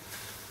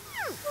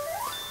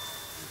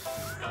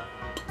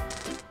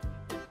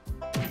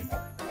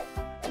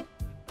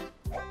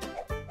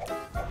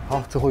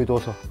好，最后一剁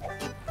手，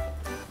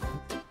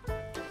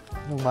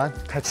弄完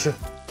开吃。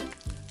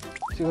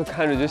这个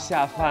看着就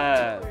下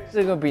饭。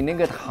这个比那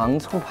个糖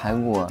醋排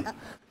骨，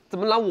怎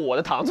么拿我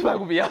的糖醋排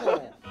骨比啊？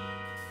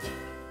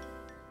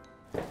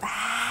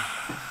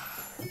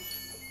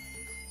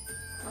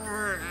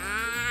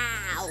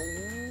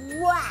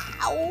哇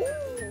哦！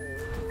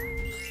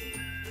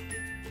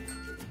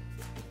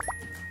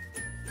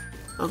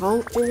老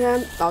公，今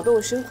天劳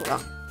动辛苦了，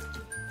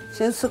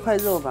先吃块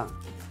肉吧。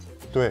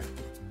对。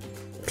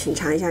品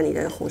尝一下你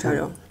的红烧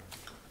肉。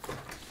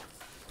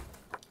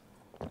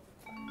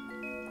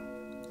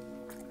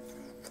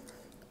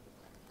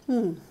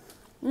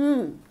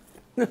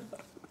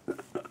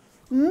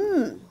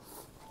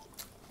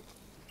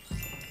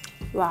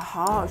哇，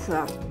好好吃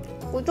啊！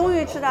我终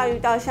于吃到一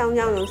道像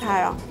样的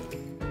菜了。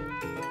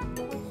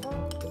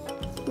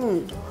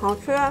好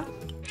吃啊！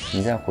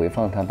你再回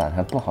放他把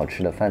他不好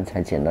吃的饭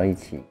菜剪到一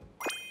起。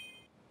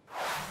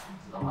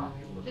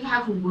这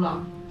太恐怖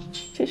了！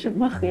这什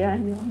么黑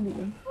暗料理？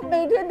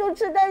每天都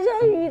吃戴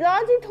向宇垃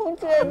圾桶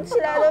捡起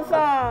来的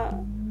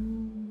饭。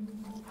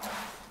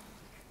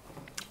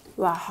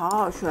哇，好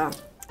好吃啊！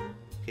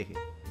嘿嘿。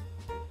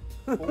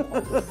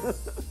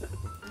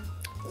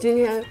今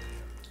天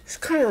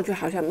看上去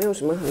好像没有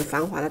什么很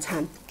繁华的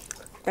餐，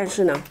但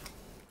是呢，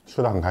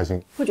吃得很开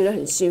心，会觉得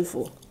很幸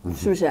福，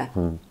是不是？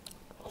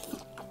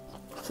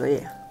所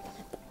以，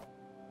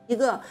一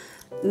个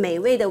美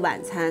味的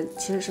晚餐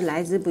其实是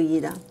来之不易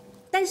的。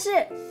但是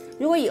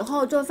如果以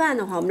后做饭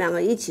的话，我们两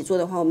个一起做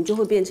的话，我们就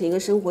会变成一个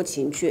生活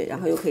情趣，然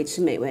后又可以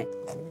吃美味。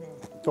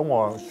等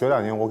我学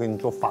2年，我给你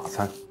做法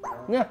餐。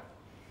你看，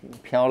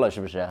飘了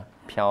是不是？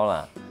飘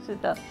了。是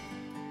的。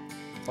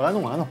我来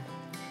弄，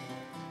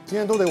今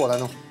天都得我来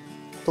弄，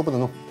都不能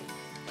弄。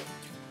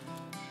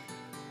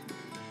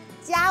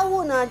家家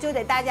务呢，就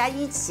得大家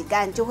一起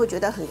干，就会觉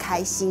得很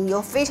开心，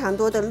有非常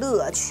多的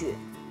乐趣。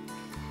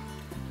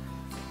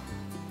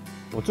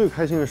我最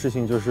开心的事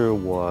情就是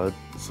我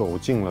走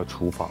进了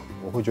厨房，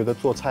我会觉得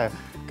做菜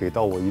给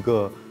到我一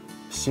个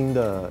新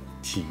的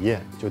体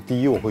验。就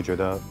第一，我会觉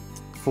得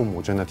父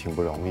母真的挺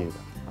不容易的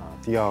啊。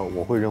第二，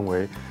我会认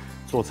为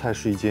做菜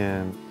是一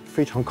件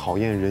非常考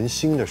验人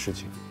心的事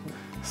情。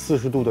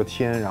40度的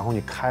天，然后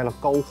你开了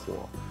高火，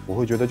我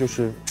会觉得就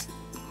是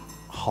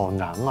好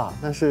难啊。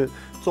但是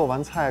做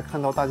完菜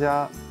看到大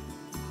家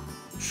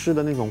吃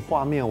的那种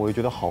画面，我就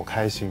觉得好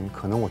开心。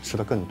可能我吃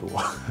的更多，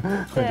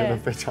会觉得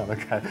非常的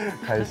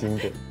开心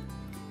的。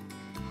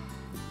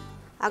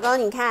老公，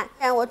你看，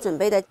虽然我准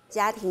备的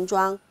家庭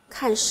装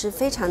看似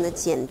非常的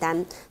简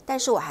单，但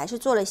是我还是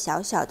做了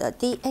小小的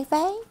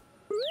DIY。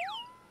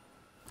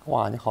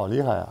哇，你好厉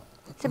害啊！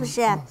是不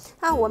是？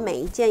那我每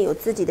一件有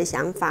自己的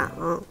想法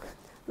啊。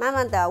妈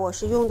妈的我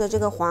是用的这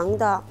个黄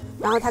的，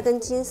然后它跟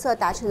金色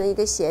达成了一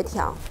个协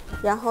调，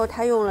然后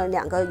它用了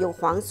2个有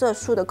黄色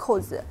束的扣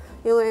子，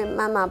因为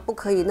妈妈不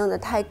可以弄得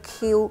太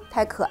Q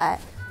太可爱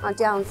啊，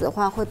这样子的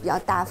话会比较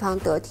大方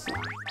得体。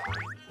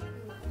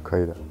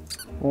可以的。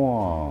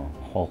哇，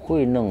好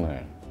会弄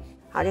哎。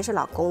好，这是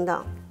老公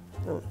的，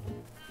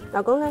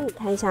老公呢，你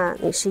看一下，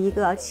你是一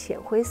个浅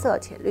灰色、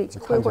浅绿，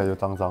看起来就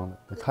脏脏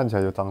的，看起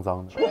来就脏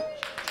脏的。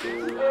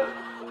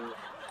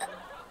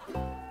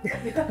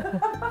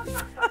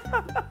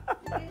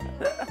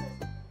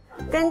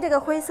跟这个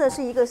灰色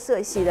是一个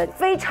色系的，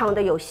非常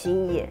的有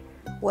新意。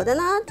我的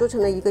呢做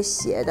成了一个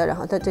斜的，然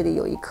后它这里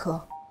有一颗。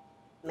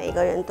每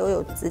个人都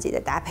有自己的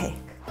搭配。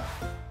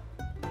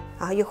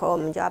然后一会儿我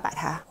们就要把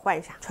它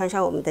换上，穿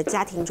上我们的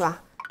家庭装。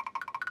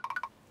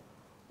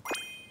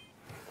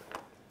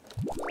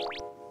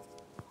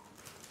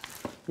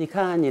你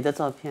看看你的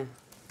照片，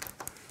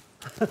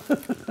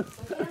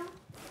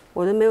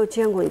我都没有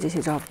见过你这些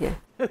照片。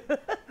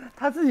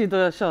他自己都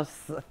要笑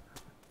死。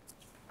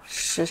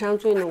史上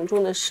最隆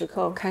重的时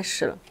刻开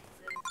始了。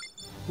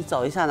你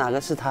找一下哪个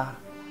是他？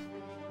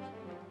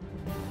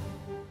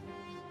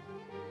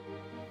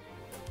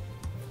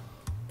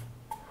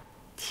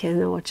天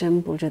哪，我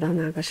真不知道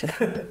哪个是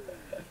他。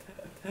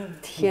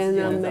天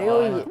哪，没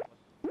有影。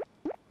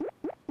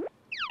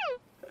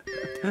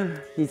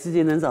你自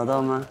己能找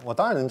到吗？我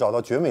当然能找到，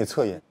绝美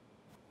侧颜。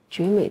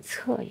绝美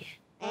侧颜。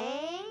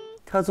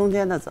挑中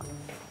间的找。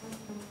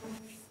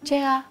这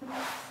个。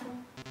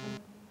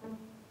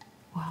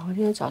哇，我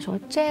今天找出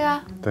这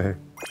个。对。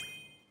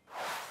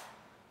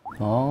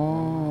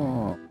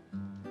哦。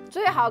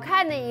最好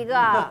看的一个。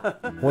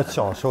我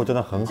小时候真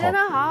的很好，真的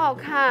好好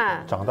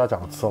看。长大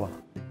长刺了。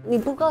你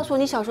不告诉我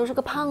你小时候是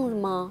个胖子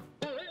吗？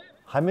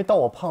还没到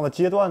我胖的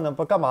阶段呢，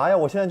不干嘛呀？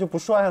我现在就不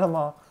帅了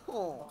吗？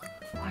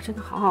哇，真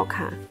的好好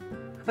看。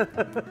哎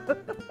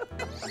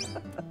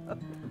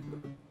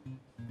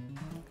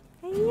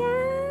呀，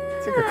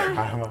这个可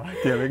爱吗？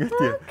点了一个点。可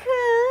爱呀！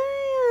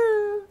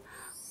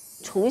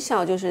从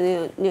小就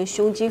是那个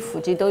胸肌、腹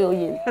肌都有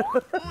瘾。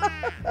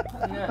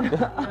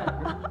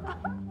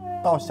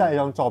到下一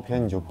张照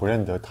片你就不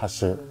认得他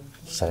是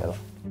谁了。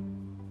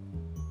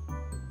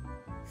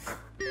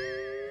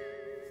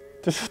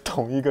这是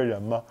同一个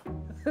人吗？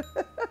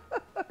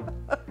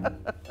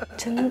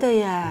真的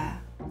耶！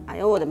哎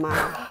呦我的妈，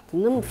怎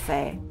么那么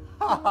肥？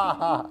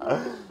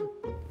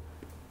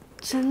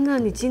真的，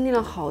你经历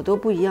了好多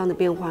不一样的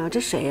变化啊！这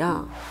谁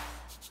啊？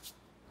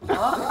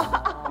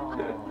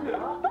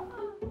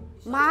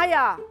妈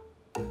呀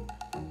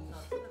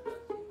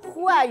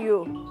 ！Who are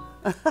you？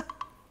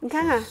 你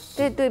看看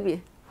这对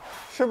比，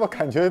是吧？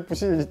感觉不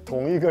是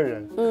同一个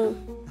人。嗯。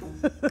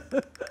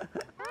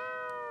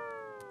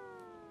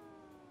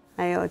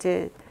哎呦，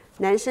这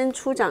男生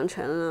初长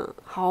成了，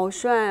好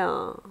帅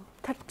啊！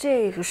他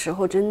这个时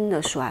候真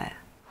的帅。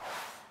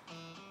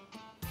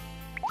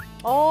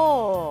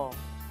哦，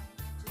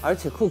而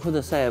且酷酷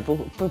的帅，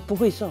不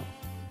会瘦。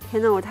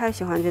天哪，我太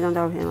喜欢这张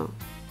照片了。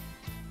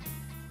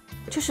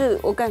就是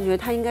我感觉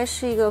他应该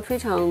是一个非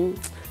常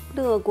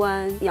乐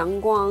观、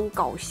阳光、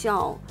搞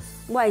笑、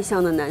外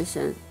向的男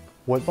生。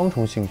我双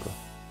重性格，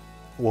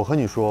我和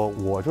你说，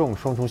我这种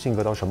双重性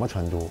格到什么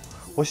程度？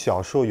我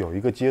小时候有一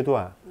个阶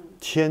段。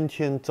天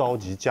天召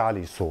集家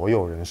里所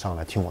有人上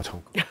来听我唱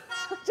歌，真的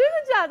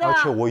假的？而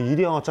且我一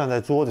定要站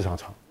在桌子上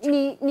唱。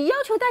你要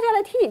求大家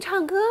来听你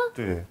唱歌？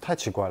对，太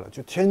奇怪了，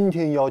就天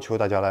天要求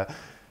大家来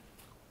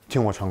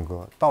听我唱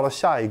歌。到了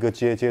下一个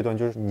阶段，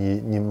就是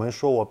你们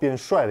说我变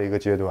帅的一个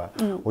阶段，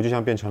我就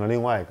像变成了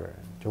另外一个人，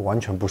就完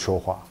全不说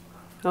话，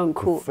很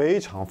酷，非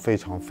常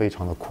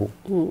的酷。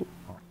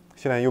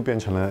现在又变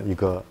成了一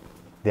个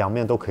两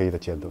面都可以的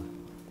阶段，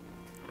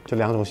这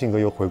2种性格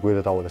又回归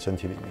了到我的身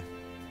体里面。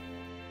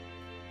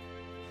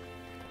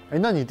哎，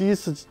那你第一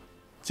次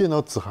见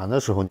到子涵的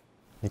时候，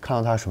你看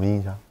到他什么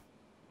印象？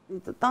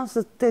当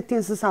时在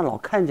电视上老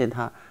看见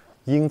他，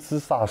英姿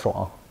飒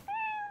爽，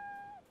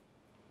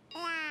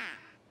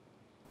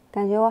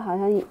感觉我好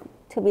像也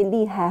特别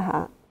厉害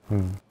哈。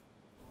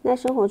那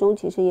生活中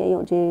其实也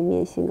有这一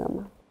面性格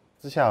吗？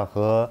私下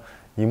和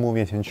荧幕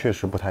面前确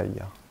实不太一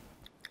样。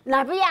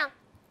哪不一样？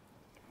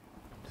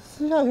私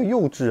这样就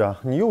幼稚啊！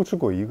你幼稚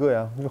鬼一个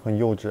呀，就很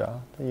幼稚啊！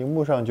在荧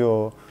幕上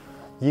就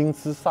英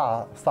姿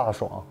飒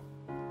爽。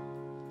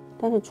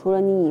但是除了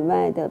你以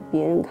外的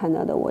别人看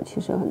到的我，其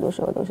实很多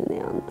时候都是那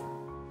样的。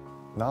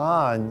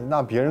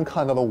那别人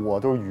看到的我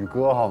都是宇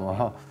哥好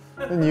吗？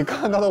你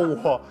看到的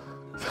我，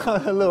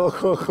乐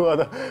呵呵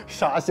的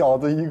傻小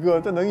子一个，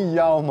这能一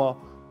样吗？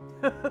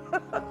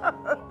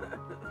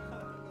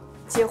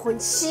结婚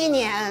7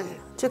年，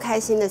最开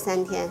心的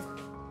3天。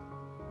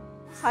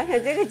好想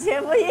这个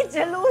节目一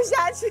直录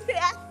下去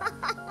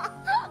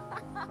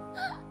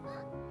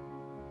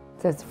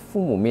在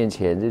父母面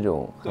前这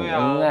种很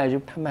恩爱，就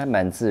他们还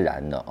蛮自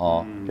然的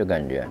哦，就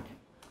感觉。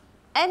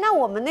哎，那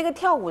我们那个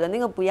跳舞的那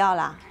个不要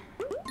啦。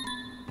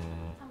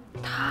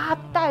他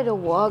带着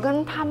我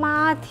跟他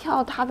妈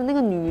跳他的那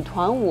个女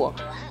团舞，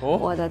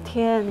我的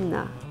天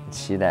哪！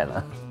期待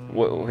了，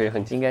我也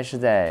很应该是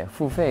在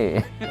付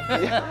费。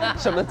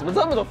什么？怎么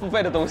这么多付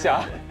费的东西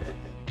啊？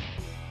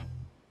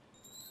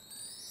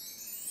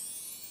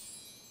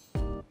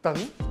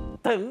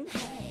等，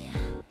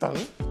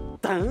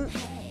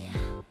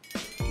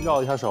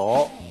绕一下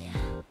手，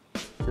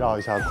绕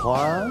一下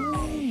髋，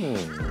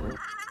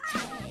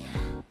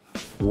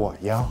我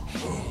要，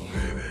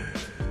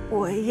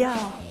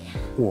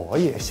我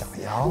也想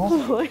要，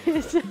我也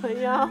想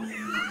要，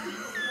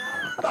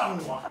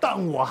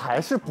但我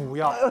还是不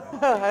要，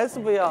还是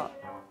不要。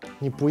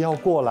你不要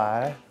过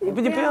来，你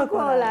不要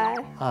过来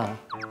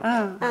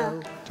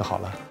就好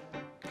了。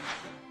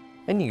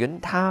哎，你跟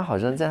他好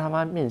像在他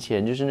妈面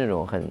前就是那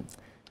种很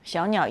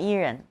小鸟依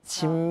人、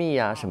亲密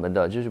啊什么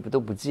的，就是都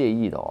不介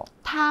意的哦。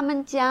他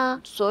们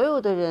家所有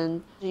的人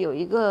有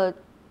一个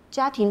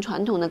家庭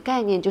传统的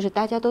概念，就是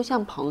大家都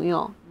像朋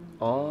友。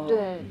哦，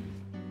对。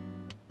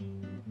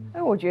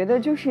哎，我觉得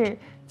就是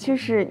其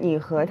实你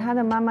和他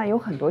的妈妈有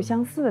很多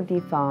相似的地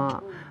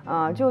方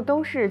啊，就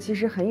都是其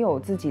实很有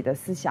自己的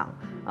思想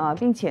啊，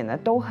并且呢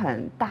都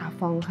很大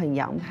方、很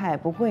洋派，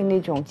不会那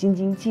种斤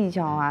斤计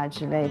较啊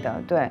之类的，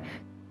对。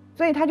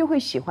所以他就会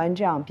喜欢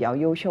这样比较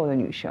优秀的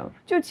女生。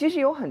就其实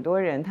有很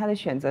多人，他的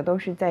选择都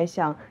是在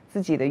向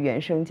自己的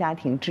原生家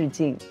庭致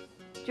敬。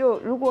就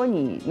如果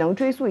你能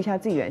追溯一下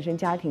自己原生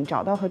家庭，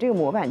找到和这个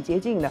模板接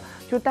近的，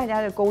就大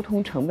家的沟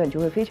通成本就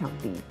会非常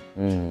低。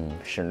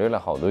省略了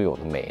好多有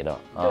的没的。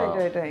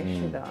对，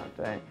是的，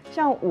对。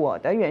像我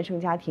的原生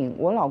家庭，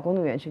我老公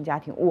的原生家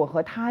庭，我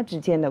和他之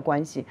间的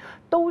关系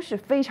都是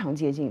非常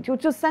接近，就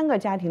这3个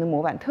家庭的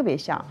模板特别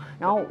像。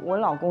然后我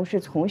老公是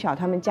从小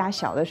他们家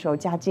小的时候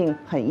家境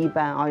很一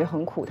般啊，也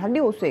很苦，他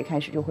6岁开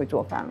始就会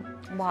做饭了。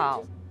哇，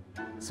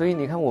所以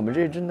你看我们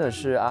这真的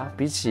是啊，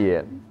比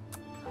起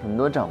很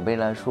多长辈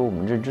来说，我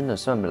们这真的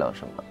算不了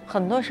什么，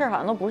很多事儿好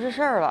像都不是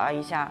事儿了啊，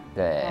一下。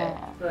对。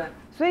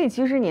所以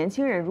其实年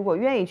轻人如果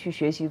愿意去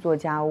学习做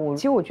家务，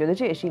其实我觉得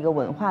这也是一个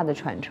文化的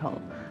传承，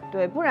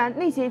对，不然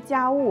那些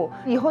家务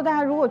以后大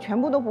家如果全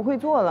部都不会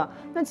做了，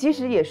那其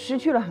实也失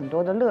去了很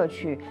多的乐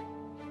趣。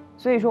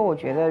所以说，我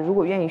觉得如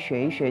果愿意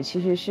学一学，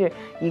其实是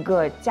一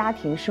个家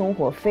庭生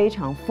活非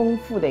常丰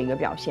富的一个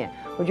表现。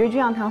我觉得就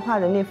像他画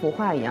的那幅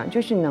画一样，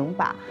就是能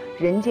把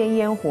人间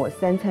烟火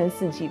3餐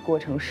4季过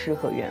成诗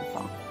和远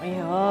方。哎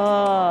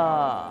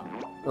呀，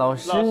老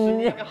师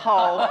你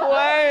好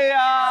会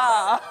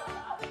呀！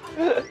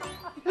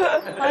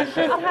老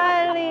师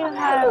太厉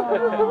害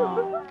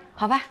了。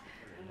好吧，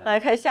来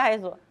看下一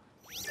组。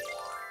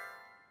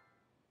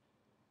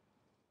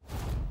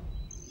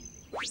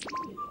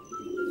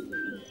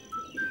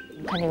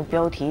看这个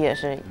标题也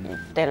是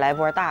得来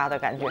波大的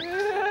感觉。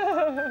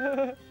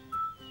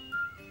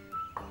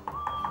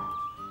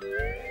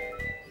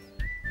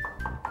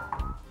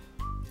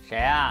谁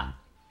啊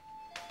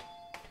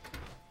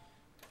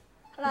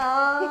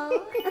 ？Hello。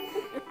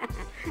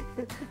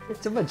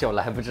这么久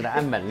了还不知道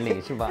按门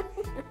铃是吧？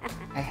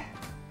哎，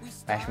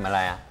买什么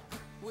来呀？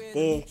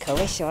口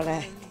味小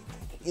了。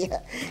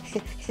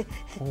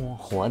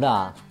活的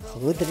啊？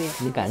活的嘞。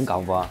你敢搞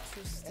不？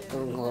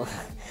我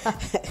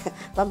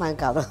帮忙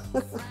搞的。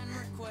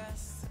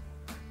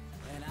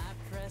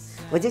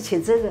我就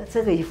请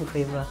这个衣服可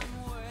以不？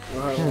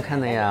好看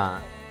的呀。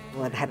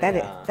我还带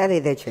了一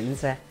条裙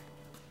子。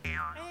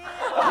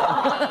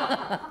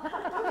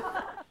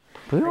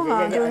不用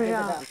啊，就是这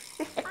样。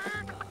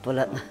不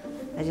能，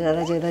那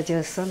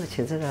就算了，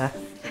裙子了。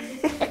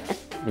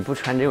你不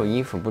穿这种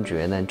衣服不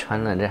觉得，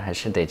穿了这还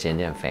是得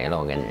减肥了，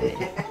我跟你。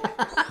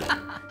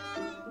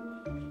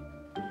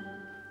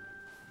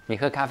你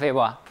喝咖啡不？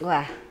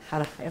我好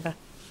了，要不然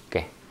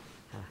给。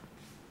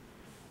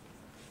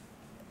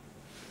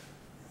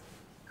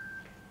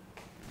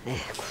哎，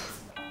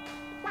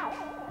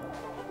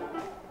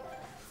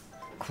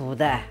苦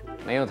的。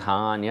没有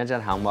糖啊，你要加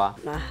糖不？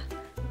那。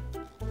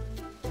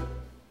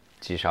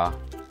几勺？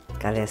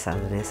加点啥子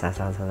的？啥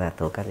的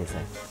多加点噻。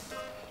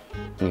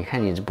你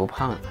看你这不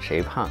胖，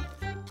谁胖？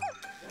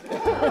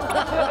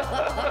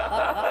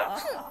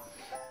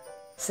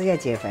是要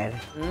减肥了。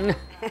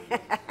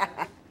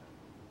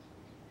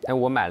哎，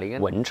我买了一个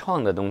文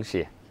创的东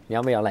西，你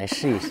要不要来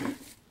试一试？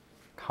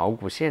考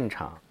古现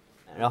场，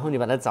然后你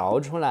把它凿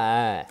出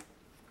来。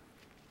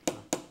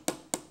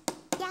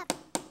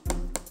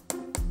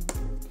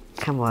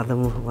看娃的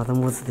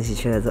母子的去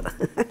吃了着。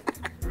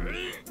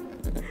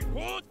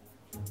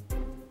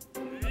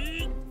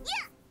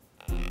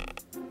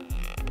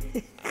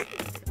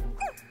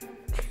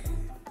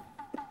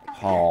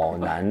好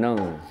难弄。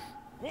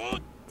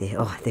对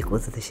哦，对锅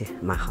子这些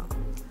蛮好。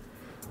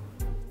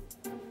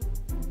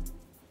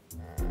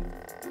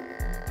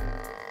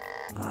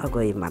啊，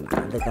我也蛮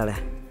难的搞嘞。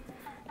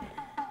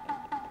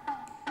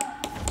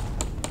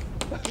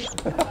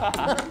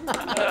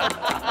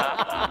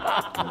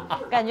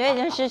感觉已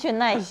经失去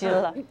耐心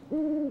了。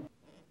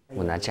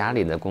我拿家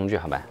里的工具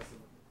好吧？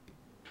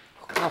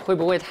那会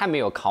不会太没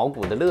有考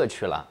古的乐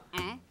趣了？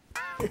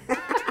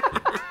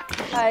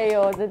哎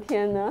呦我的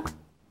天哪！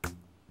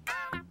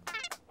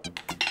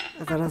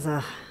找了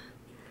是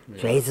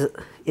锯子，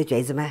有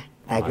锯子吗？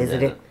带锯子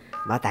的，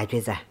没带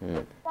锯子。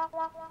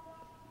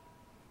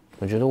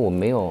我觉得我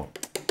没有，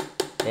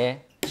哎，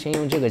先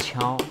用这个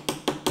敲，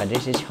把这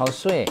些敲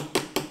碎，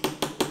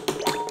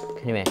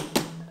看见没？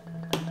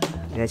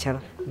来敲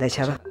了，来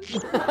敲了，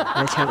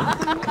来敲了。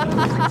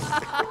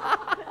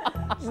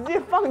直接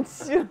放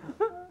弃了。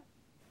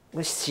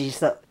我洗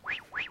手，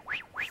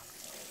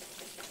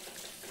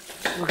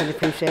我给你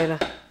喷水了。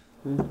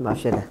没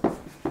水了。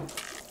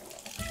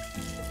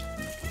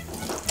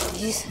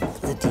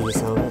这地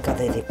上我搞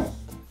得的。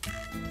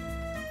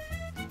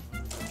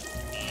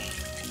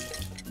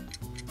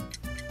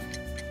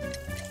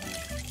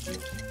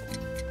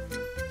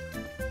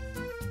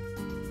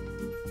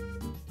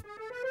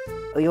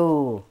哎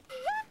呦，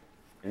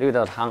绿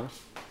豆汤，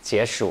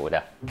解暑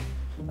的。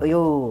哎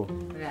呦，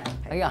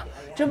哎呀，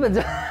这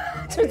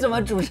怎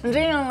么煮成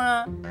这样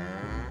了？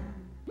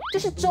这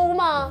是粥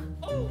吗？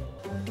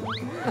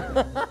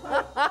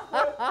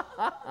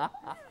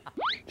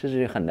这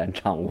是很难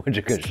掌握，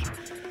这个是。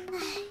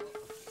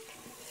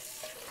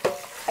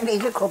那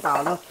就可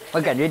饱了。我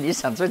感觉你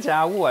想做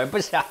家务，而不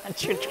想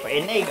去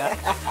捶那个，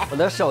我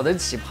的手都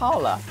起泡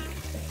了。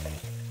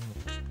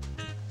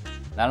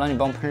来了，你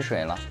帮我喷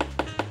水了。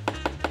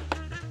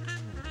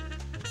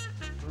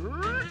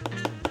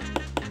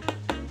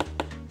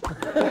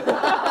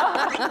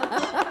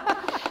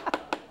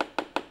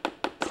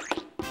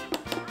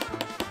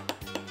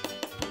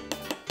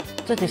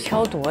这得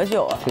敲多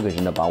久啊？这个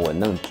真的把我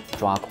弄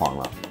抓狂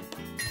了。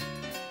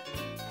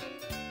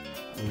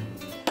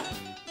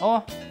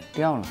哦，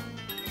掉了。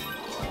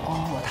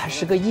哦，它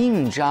是个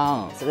印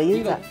章，是个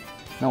印章。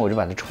那我就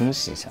把它冲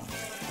洗一下，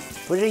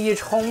不是一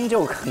冲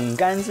就很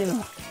干净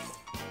了。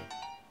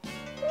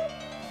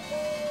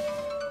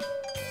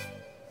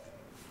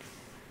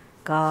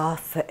咖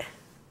啡。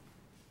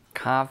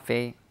咖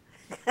啡。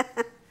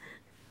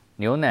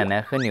牛奶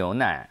奶喝牛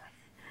奶。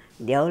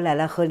牛奶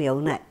奶喝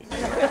牛奶。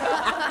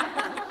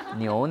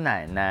牛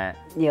奶奶。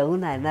牛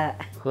奶奶。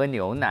喝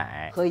牛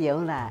奶。喝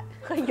牛奶。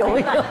喝油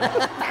奶。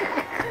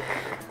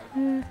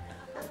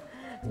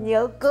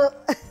牛哥。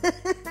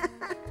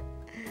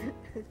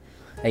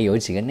哎，有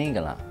几个那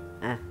个了。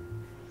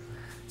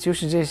就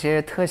是这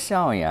些特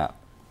效呀。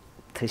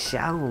特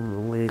效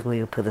我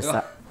又拍得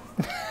少。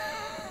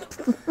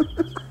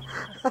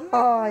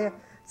哎呀，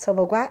丑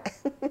不乖。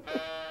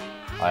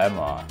哎呀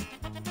妈！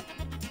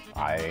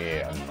哎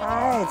呀妈！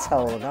太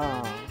丑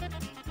了。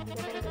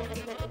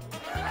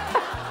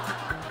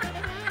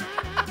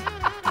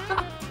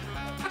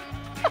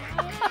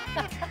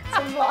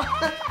怎么？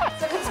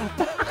这个怎么？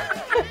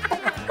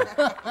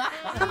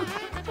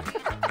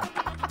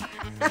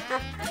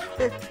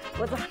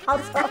我这好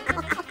丑。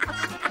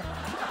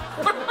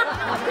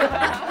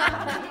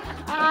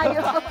哎呦，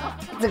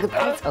这个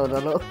太丑了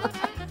喽。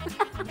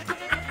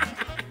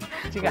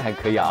这个还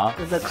可以啊，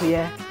这可以。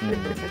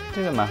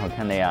这个蛮好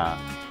看的呀，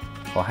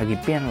我还可以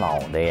变老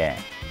的耶。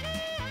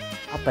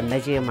本来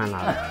就蛮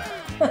老的，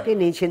变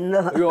年轻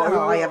了。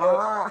哎呀，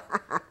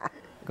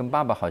跟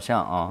爸爸好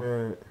像啊。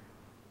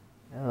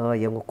哎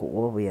呀，我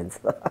过不样子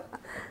了。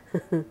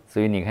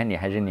所以你看，你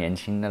还是年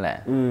轻的嘞。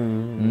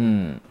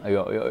哎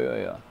呦哎呦哎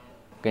呦，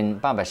跟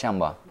爸爸像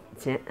不？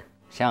像。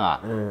像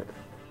啊。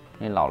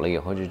你老了以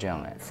后就这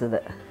样嘞。是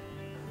的。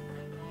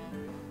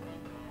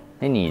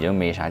那你就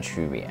没啥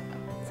区别。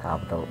差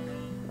不多。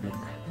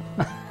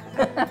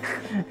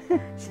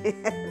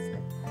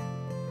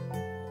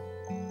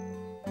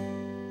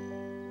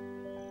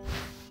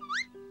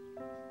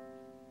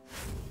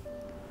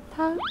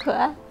她很可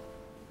爱。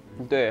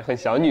对，很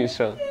小女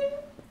生。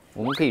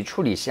我们可以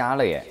处理虾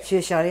了耶。去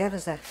小鸭的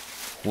噻。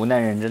湖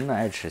南人真的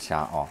爱吃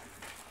虾哦，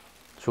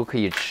说可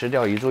以吃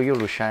掉一座岳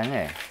麓山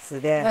哎。是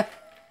的。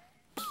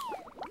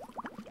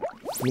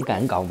你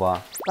敢搞不？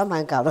慢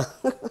慢搞了。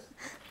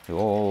哟，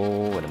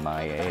我的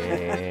妈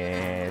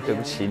耶！对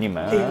不起你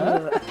们。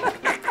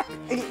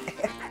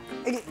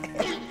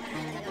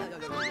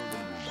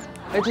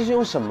哎，这是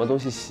用什么东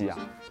西洗啊？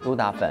苏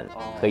打粉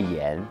和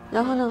盐。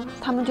然后呢，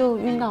他们就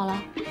晕倒了。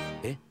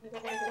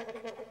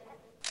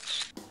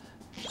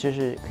就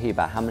是可以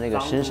把他们那个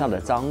身上的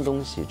脏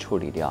东西处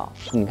理掉。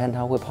你看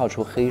它会泡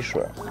出黑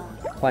水，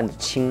换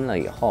清了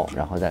以后，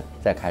然后再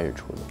开始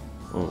处理。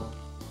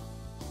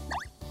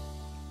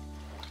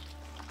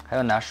还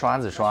要拿刷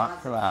子刷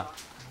是吧？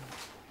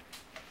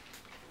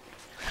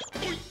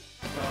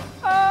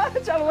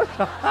夹了我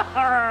手。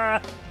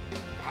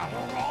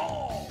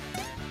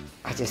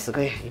啊，这4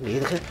个月没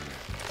得很。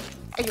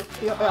哎呦，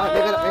别个了，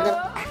别个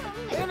了，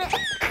哎呦嘞！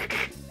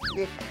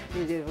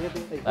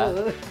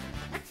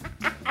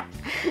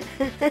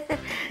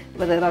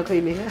不得了，可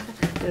以没个。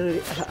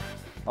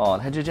哦，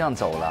他就这样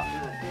走了。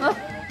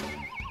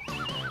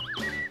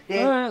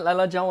来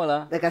了，讲我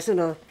了。那个是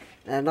呢，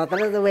拿到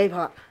那个尾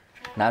巴，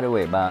拿着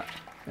尾巴，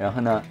然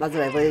后呢？拿着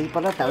尾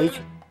巴把它兜一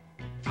圈。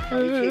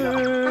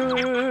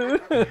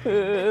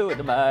我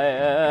的妈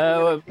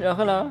呀！然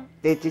后呢？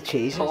对，就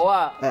吹一下。头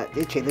啊！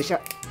就吹得下。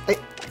哎，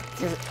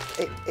就是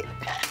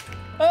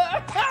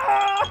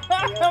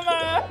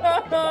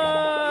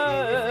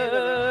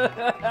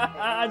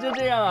就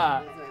这样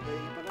啊！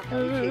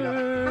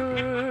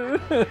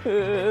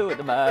我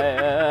的妈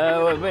呀！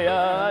我没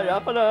呀！然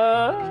后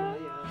呢？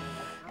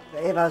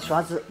哎，拿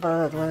刷子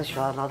把它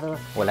刷，拿着。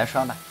我来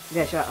刷吧。你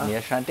来刷啊！你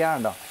来刷第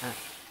2道。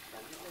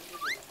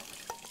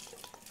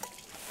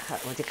好，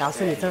我就告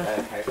诉你这。来，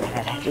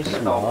这是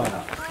什么？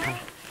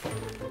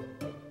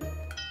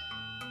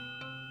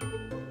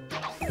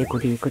哎，过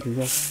去搞，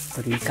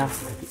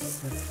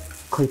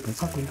可以不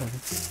搞工作的，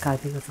搞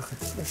这个之后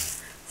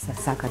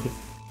啥搞的。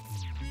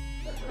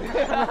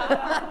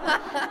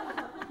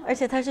而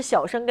且他是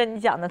小声跟你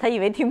讲的，他以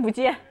为听不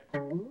见。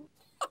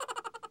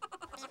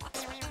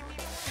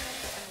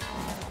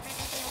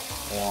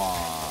哇，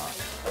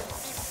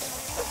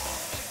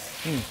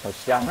好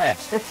香哎！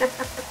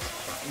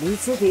荔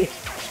枝的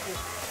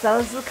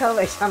手指口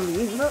味像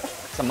荔枝。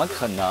怎么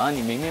可能？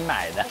你明明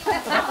买的。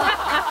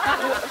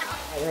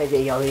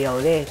这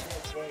有的，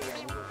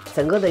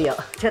整个都有，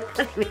这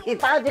一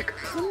打就。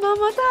妈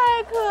妈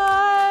太可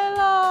爱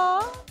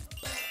了。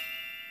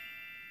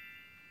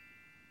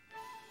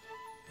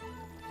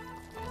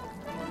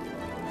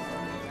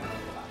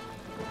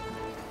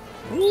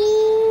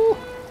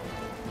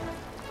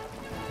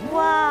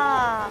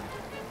哇，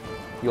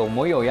有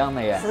模有样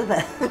的耶！是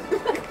的，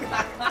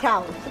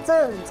挑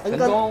战成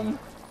功。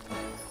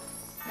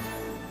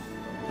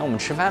那我们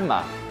吃饭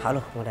吧。好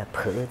了，我来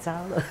拍照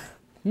了。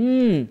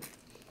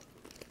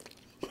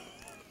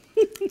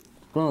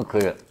真的可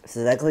以，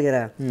实在可以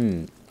了。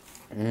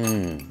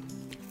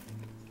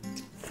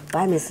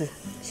饭没事，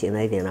咸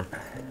了一点了。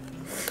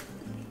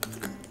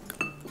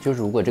就是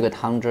如果这个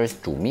汤汁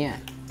煮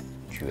面，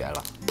绝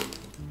了，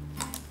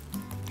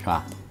是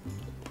吧？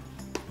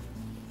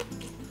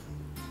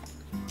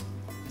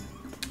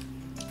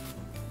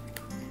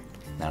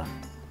来了，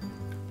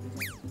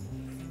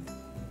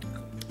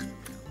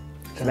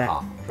真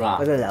好，是吧？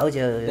这个肉就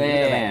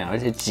对，而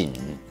且紧。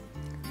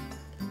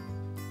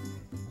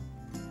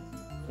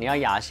你要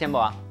牙线不？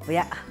不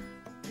要，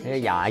那个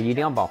牙一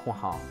定要保护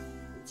好。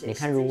你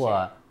看，如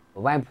果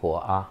外婆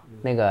啊，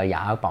那个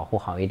牙保护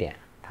好一点，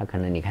她可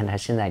能你看她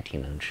现在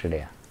挺能吃的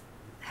呀。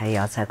还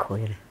药材可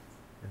以了。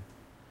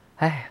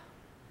哎呀，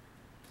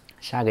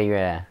下个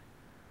月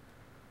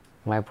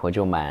外婆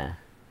就满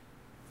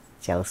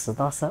90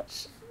大寿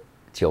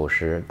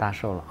，90大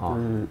寿了哦。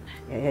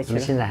要去。你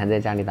现在还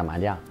在家里打麻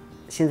将？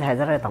现在还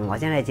在那打麻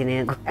将呢，今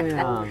天。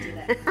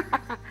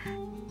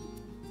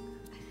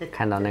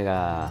看到那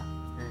个。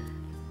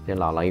这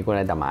姥姥一过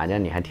来打麻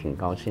将，你还挺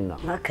高兴的。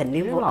那肯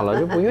定不，姥姥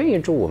就不愿意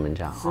住我们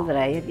家。是的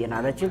嘞，也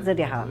姥姥就这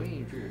里好。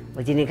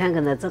我今天看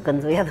看他做工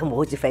作，要他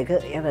磨叽回去，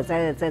要他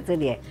在这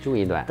里住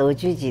一段，多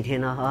住几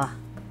天了哈。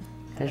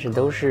但是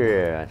都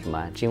是什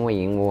么金窝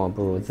银窝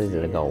不如自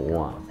己的狗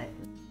窝。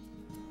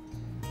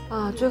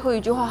啊，最后一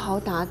句话好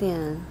打点，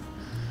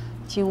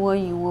金窝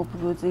银窝不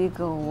如自己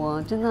狗窝，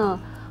真的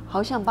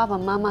好想爸爸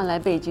妈妈来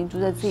北京住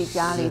在自己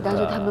家里，但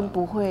是他们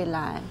不会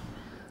来。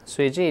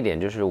所以这一点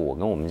就是我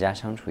跟我们家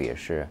相处也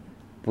是，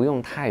不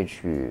用太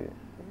去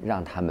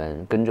让他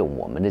们跟着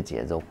我们的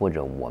节奏，或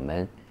者我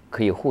们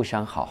可以互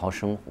相好好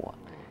生活，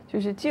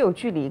就是既有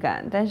距离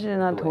感，但是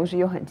呢，同时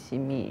又很亲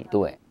密。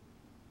对。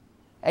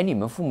哎，你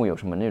们父母有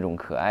什么那种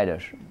可爱的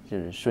就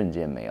是瞬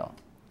间没有？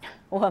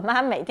我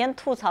妈每天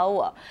吐槽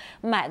我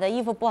买的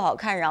衣服不好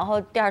看，然后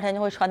第2天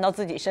就会穿到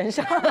自己身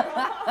上。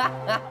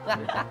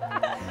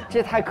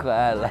这太可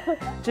爱了，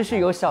这是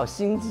有小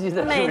心机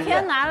的。每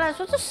天拿来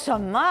说这什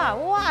么？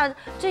哇，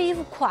这衣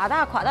服垮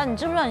大，你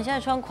知不知道你现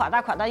在穿垮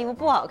大衣服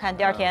不好看？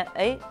第2天，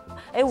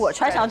哎，我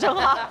穿上正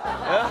好。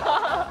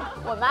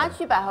我妈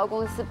去百货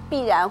公司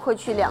必然会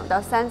去2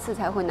到3次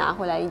才会拿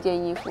回来一件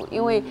衣服，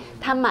因为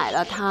她买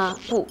了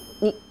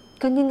你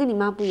跟你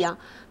妈不一样。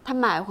他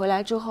买回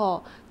来之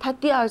后，他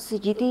第2次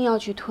一定要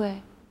去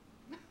退，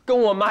跟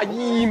我妈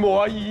一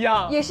模一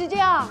样，也是这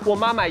样。我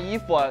妈买衣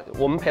服，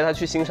我们陪她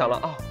去欣赏了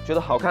啊，觉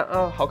得好看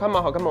啊，好看吗？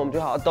我们觉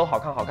得都好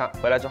看。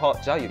回来之后，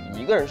只要有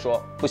一个人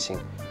说不行，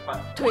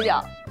退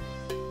掉。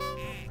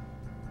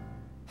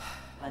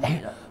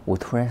哎，我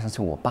突然想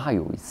起我爸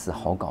有一次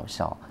好搞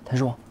笑，他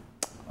说：“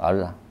儿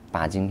子，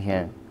爸今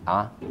天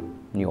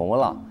牛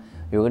了。”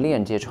有个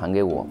链接传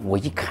给我，我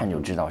一看就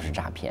知道是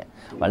诈骗。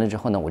完了之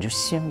后呢，我就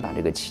先把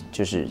这个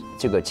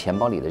这个钱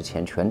包里的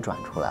钱全转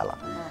出来了，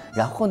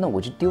然后呢，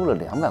我就丢了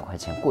200块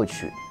钱过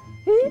去，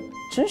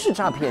真是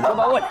诈骗，就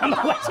把我200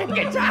块钱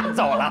给诈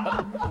走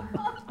了。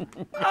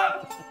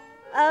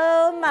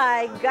Oh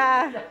my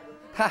god！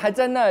 他还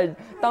在那儿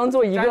当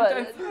做一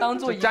个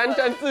沾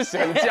沾自喜，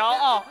很骄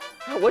傲。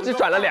我只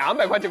转了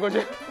200块钱过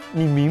去。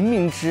你明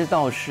明知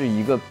道是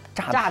一个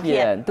诈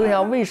骗，对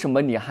呀，为什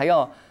么你还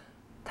要？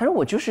他说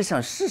我就是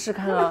想试试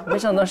看啊，没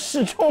想到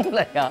试中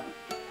了呀。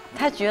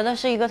他觉得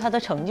是一个他的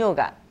成就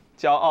感，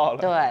骄傲了。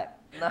对。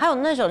还有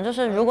那种就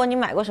是，如果你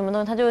买过什么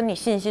东西，他就有你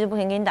信息，就不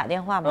停给你打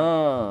电话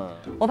嘛。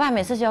我爸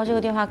每次接到这个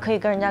电话，可以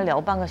跟人家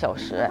聊半个小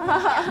时。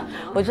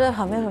我就在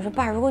旁边说：“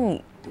爸，如果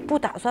你不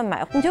打算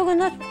买，你就跟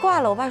他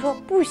挂了。”我爸说：“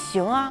不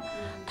行啊，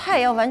他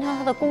也要完成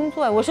他的工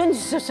作。”我说：“你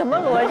是什么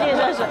逻辑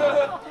这是？”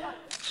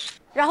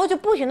然后就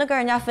不停地跟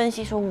人家分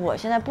析说，我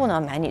现在不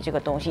能买你这个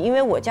东西，因为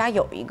我家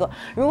有一个，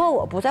如果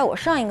我不在我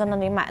上一个那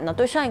里买呢，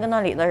对上一个那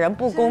里的人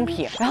不公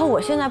平。然后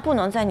我现在不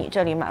能在你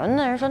这里买，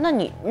那人说，那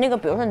你那个，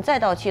比如说你再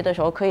到期的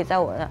时候可以在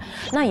我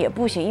那也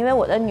不行，因为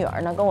我的女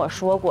儿呢跟我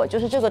说过，就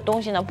是这个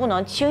东西呢不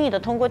能轻易的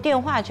通过电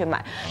话去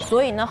买，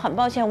所以呢很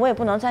抱歉，我也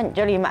不能在你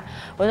这里买。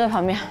我在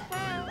旁边。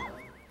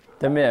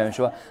对面人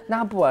说，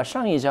那不啊，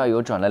上一家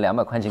有转了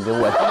200块钱给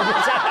我，他们就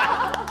下来。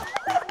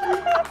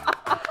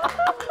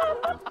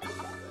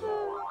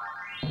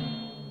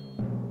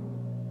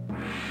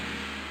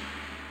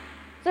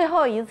最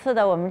后一次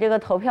的我们这个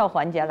投票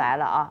环节来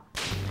了啊！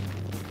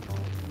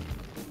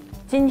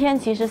今天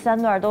其实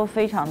3段都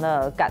非常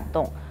的感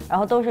动，然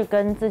后都是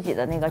跟自己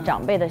的那个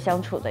长辈的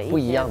相处的一些不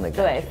一样的感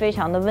觉，对，非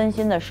常的温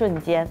馨的瞬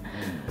间。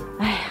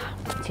哎呀，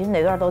其实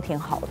哪段都挺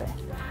好的。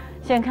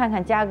先看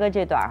看嘉哥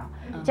这段，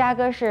嘉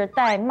哥是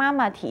带妈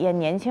妈体验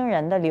年轻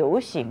人的流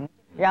行，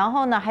然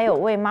后呢还有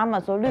为妈妈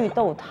做绿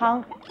豆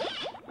汤。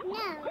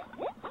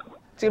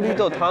这个绿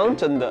豆汤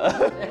真的，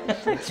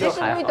这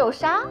是绿豆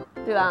沙，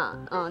对吧？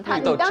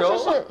你当时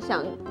是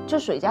想就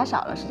水加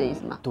少了，是这意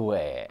思吗？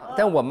对，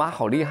但我妈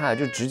好厉害，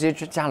就直接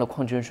就加了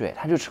矿泉水，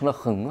它就成了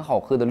很好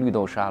喝的绿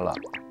豆沙了。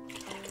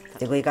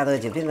这个一搞到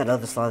就变成老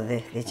子烧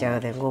的，你加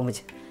点我们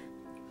去。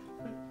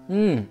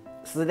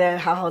是的，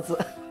好好吃，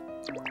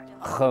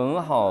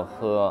很好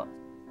喝，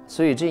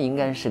所以这应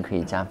该是可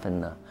以加分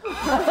的。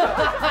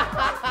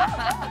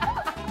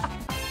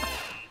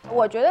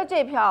我觉得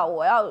这票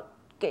我要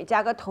给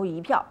嘉哥投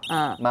1票，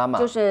妈妈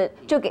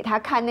就给他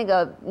看那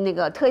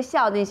个特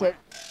效那些，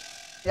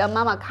让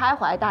妈妈开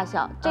怀大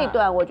笑，这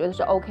段我觉得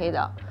是 OK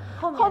的。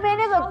后面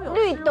那个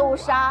绿豆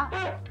沙，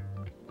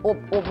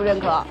我不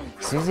认可。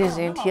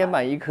行，贴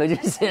满1颗就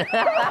行。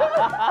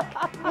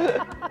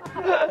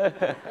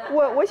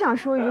我想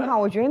说一句话，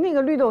我觉得那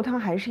个绿豆汤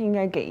还是应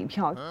该给1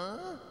票。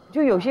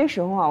就有些时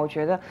候啊，我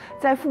觉得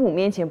在父母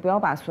面前不要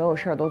把所有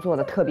事儿都做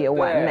得特别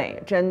完美，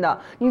真的，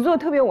你做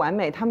得特别完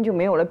美，他们就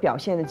没有了表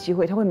现的机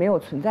会，他会没有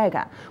存在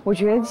感。我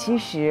觉得其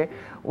实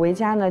维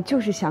嘉呢，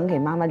就是想给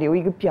妈妈留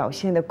一个表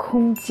现的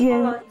空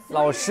间。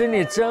老师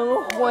你真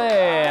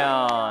会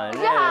啊！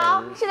志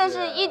豪，现在是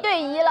1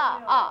对1了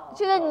啊，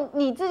现在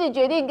你自己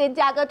决定跟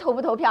嘉哥投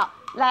不投票，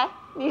来，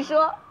你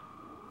说。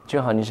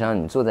俊豪，你想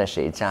想你坐在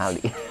谁家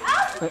里？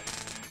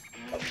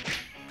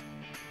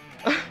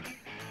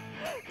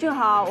俊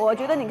豪，我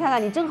觉得你看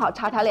看，你正好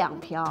差他2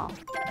票。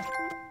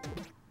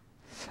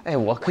哎，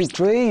我可以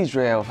追一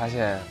追，我发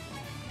现。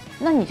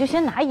那你就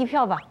先拿1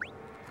票吧。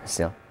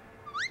行。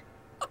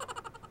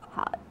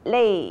好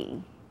嘞。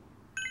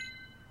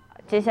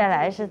接下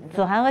来是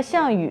子涵和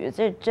向宇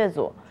这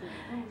组，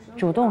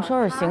主动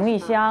收拾行李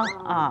箱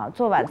啊，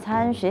做晚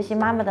餐，学习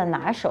妈妈的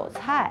拿手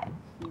菜。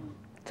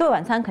做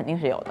晚餐肯定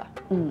是有的。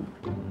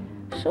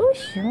收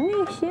行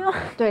李箱。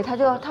对，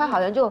他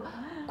好像就。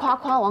夸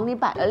夸往里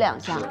摆了2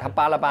下，他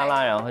扒拉扒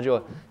拉，然后就，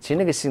其实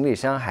那个行李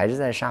箱还是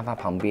在沙发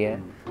旁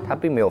边，他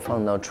并没有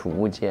放到储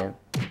物间。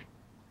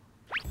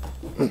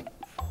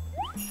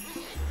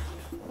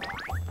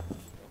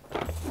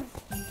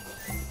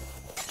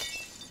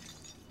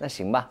那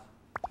行吧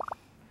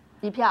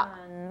，1票。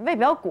为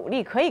表鼓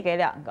励可以给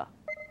2个。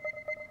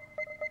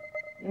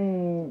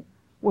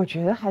我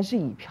觉得还是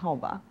1票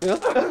吧。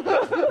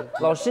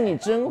老师你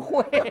真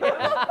会。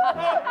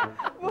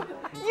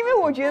因为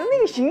我觉得那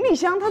个行李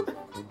箱它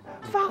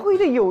发挥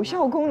的有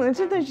效功能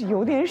真的是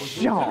有点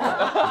少。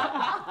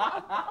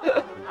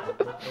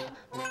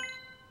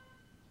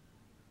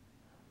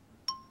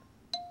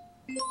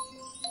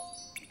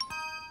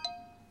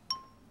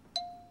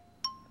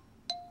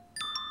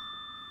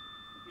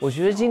我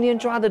觉得今天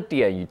抓的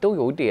点都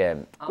有点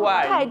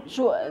怪，太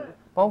准。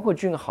包括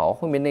俊豪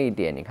后面那一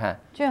点，你看，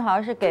俊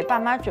豪是给爸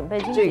妈准备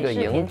惊喜视频，这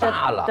个赢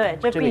大了，对，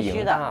这必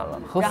须的。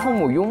和父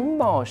母拥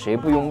抱，谁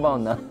不拥抱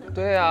呢？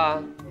对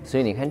啊，所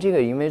以你看这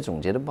个，因为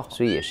总结的不好，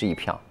所以也是1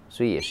票，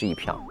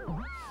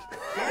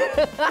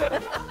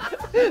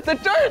在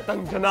这儿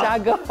等着呢。嘉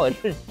哥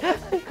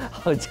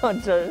好较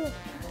真。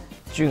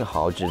俊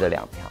豪值得2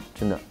票，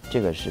真的，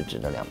这个是值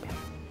得2票。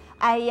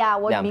哎呀，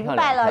我明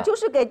白了，就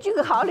是给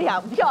俊豪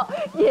2票，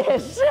也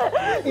是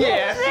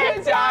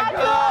嘉哥。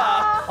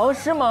哦，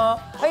是吗？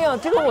哎呀，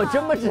这个我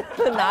真不知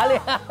道哪里。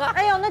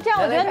哎呦，那这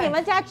样我觉得你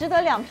们家值得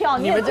2票，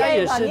你们家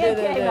也是，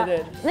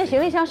对。那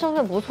行李箱收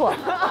拾不错。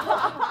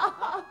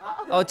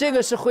哦，这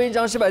个是徽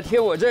章是吧？贴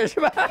我这儿是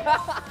吧？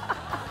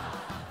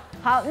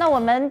好，那我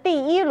们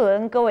第一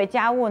轮各位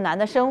家务男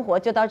的生活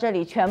就到这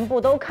里全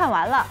部都看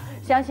完了。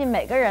相信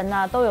每个人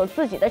呢都有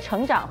自己的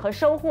成长和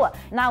收获。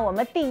那我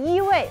们第一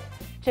位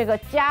这个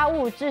家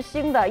务之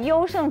星的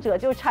优胜者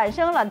就产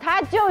生了，他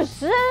就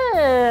是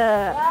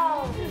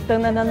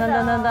噔噔噔噔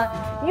噔噔噔，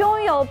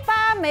拥有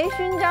8枚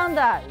勋章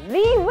的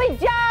李维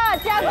嘉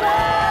哥。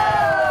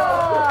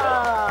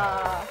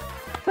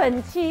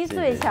本期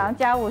最强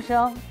家务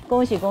生，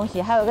恭喜恭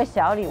喜！还有个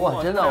小礼物，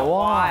哇，真的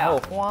哇，还有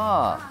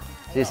花，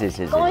谢谢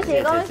谢谢，恭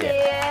喜恭喜！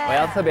我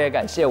要特别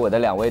感谢我的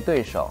2位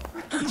对手，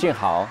俊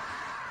豪，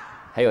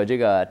还有这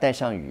个戴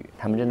向宇，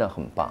他们真的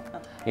很棒。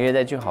因为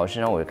在俊豪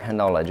身上，我看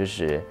到了就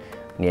是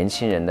年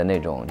轻人的那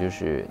种，就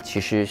是其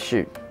实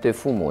是对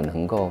父母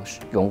能够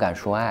勇敢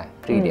说爱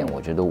这一点，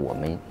我觉得我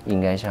们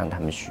应该向他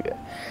们学。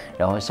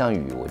然后向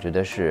宇，我觉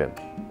得是，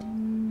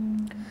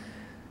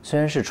虽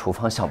然是厨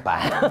房小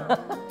白。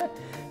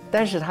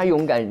但是他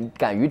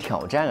敢于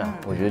挑战啊，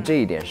我觉得这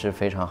一点是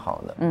非常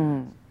好的。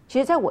其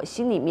实在我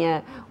心里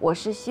面，我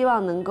是希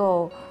望能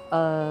够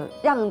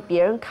让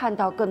别人看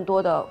到更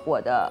多的我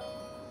的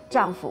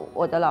丈夫，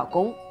我的老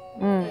公。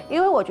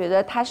因为我觉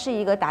得他是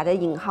一个打着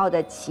引号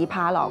的奇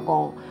葩老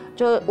公，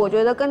就我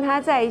觉得跟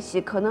他在一起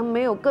可能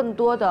没有更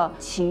多的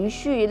情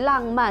绪、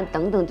浪漫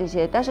等等这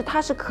些，但是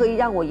他是可以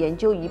让我研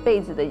究一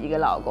辈子的一个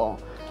老公。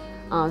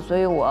所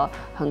以我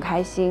很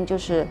开心，就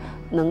是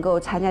能够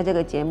参加这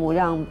个节目，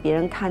让别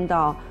人看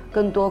到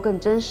更多、更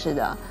真实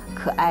的、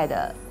可爱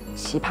的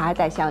奇葩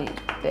戴向宇。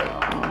对，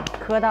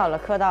磕到了。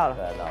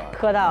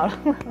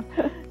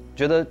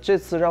觉得这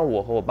次让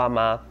我和我爸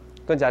妈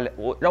更加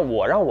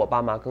让我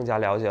爸妈更加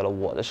了解了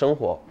我的生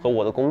活和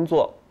我的工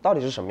作到底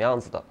是什么样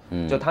子的。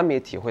就他们也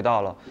体会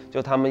到了，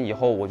就他们以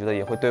后我觉得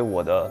也会对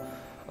我的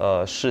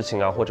事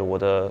情啊，或者我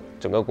的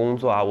整个工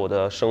作啊，我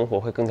的生活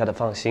会更加的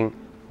放心。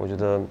我觉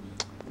得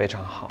非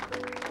常好。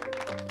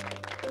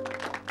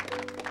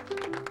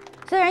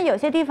虽然有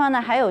些地方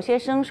呢还有些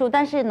生疏，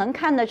但是能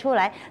看得出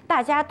来，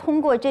大家通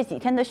过这几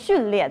天的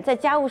训练，在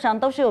家务上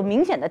都是有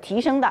明显的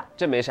提升的。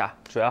这没啥，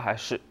主要还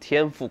是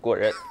天赋过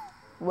人。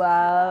哇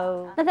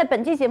哦！那在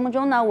本期节目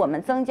中呢，我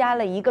们增加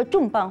了一个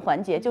重磅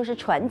环节，就是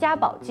传家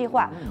宝计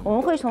划。我们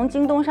会从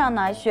京东上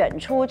呢选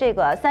出这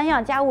个3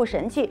样家务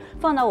神器，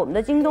放到我们的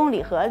京东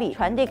礼盒里，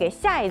传递给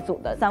下一组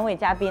的3位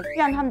嘉宾，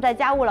让他们在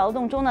家务劳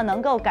动中呢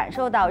能够感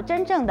受到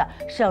真正的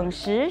省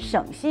时、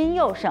省心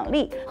又省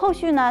力。后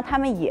续呢，他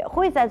们也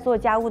会在做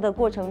家务的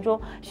过程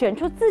中选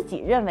出自己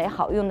认为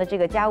好用的这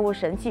个家务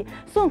神器，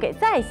送给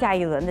再下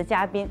一轮的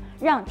嘉宾，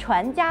让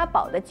传家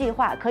宝的计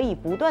划可以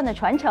不断的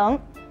传承。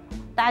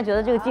大家觉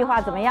得这个计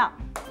划怎么样？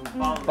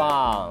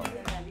棒，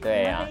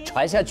对呀，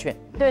传下去。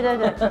对，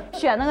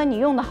选那个你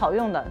用的好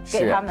用的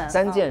给他们。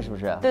3件是不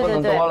是？对，不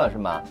能多了是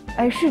吗？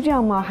哎，是这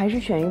样吗？还是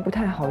选一个不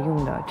太好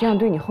用的，这样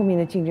对你后面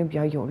的竞争比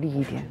较有利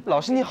一点？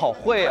老师你好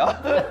会啊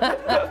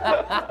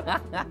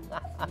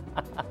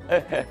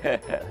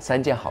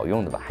！3件好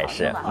用的吧，还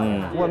是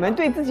我们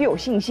对自己有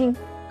信心。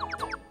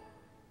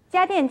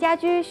家电家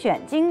居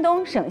选京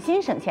东，省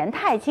心省钱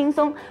太轻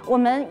松。我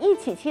们一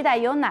起期待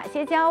有哪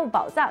些家务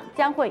宝藏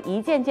将会一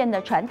件件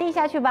的传递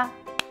下去吧。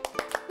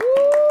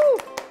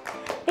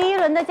第一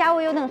轮的家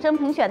务优等生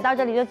评选到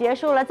这里就结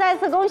束了，再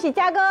次恭喜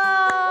嘉哥！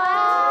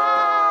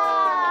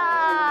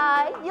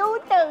优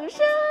等生。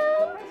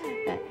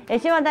也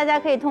希望大家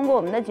可以通过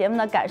我们的节目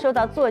呢，感受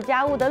到做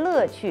家务的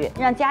乐趣，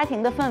让家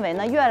庭的氛围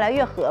呢越来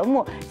越和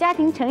睦，家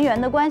庭成员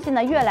的关系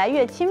呢越来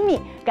越亲密。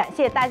感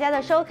谢大家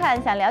的收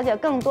看，想了解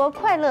更多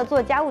快乐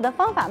做家务的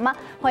方法吗？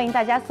欢迎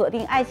大家锁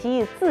定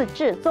iQIYI自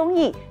制综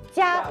艺《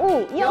家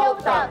务优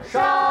等生》。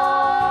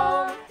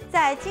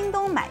在京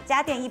东买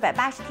家电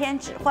180天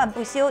只换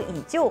不休，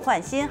以旧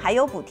换新，还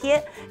有补贴。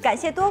感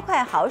谢多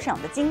快好省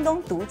的京东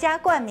独家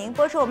冠名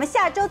播出，我们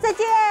下周再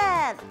见。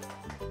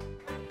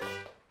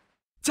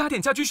家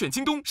电家居选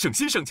京东，省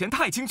心省钱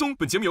太轻松。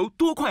本节目由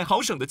多快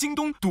好省的京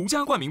东独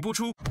家冠名播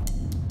出。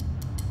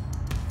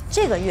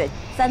这个月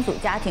3组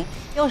家庭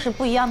又是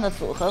不一样的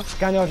组合，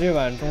干掉这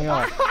碗中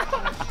药，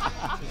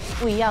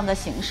不一样的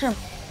形式。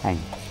爱你，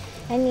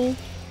爱你，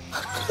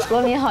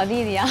国民好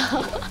弟弟啊！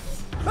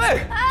哎，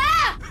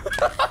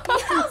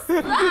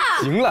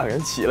行了，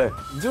人齐了，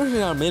你就是这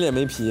样没脸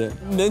没皮，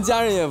你连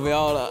家人也不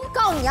要了。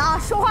告诉你啊，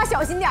说话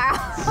小心点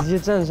啊！直接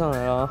站上来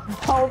了，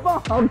好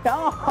棒，好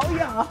强啊，好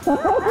痒啊！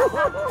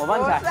我帮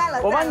你踩，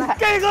我帮你踩，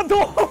给个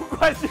痛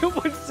快行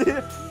不行？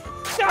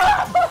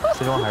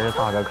最终还是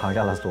大哥扛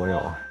下了所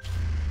有。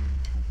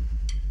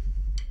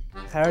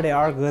还是得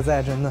二哥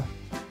在，真的。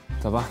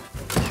走吧。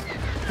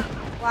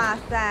哇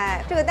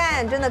塞，这个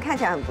蛋真的看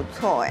起来很不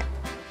错哎。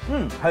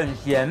很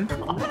咸。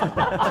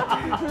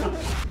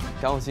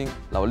小心，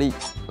老李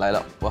来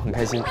了，我很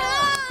开心。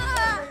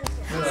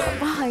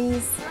不好意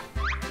思，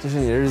这是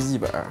你的日记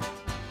本，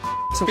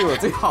是对我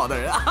最好的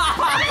人。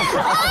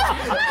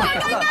太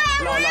尴尬了！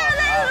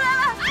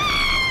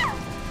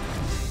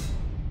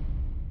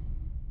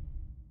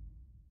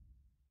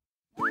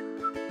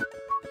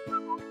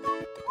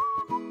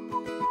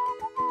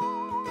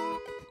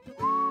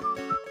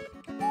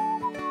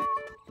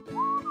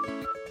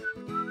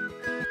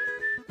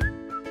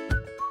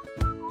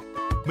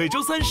每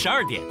周3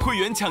 12点，会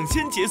员抢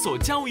先解锁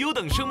家务优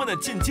等生们的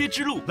进阶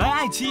之路。来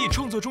爱奇艺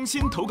创作中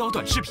心投稿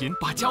短视频，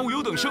把家务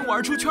优等生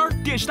玩出圈。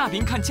电视大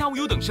屏看家务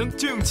优等生，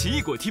就用奇异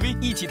果 TV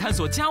一起探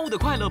索家务的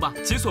快乐吧。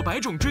解锁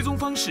100种追踪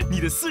方式，你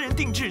的私人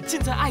定制尽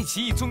在爱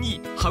奇艺综艺。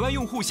海外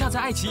用户下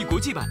载爱奇艺国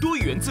际版，多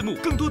语言字幕，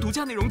更多独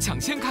家内容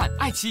抢先看。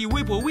爱奇艺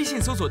微博、微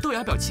信搜索豆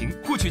芽表情，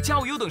获取家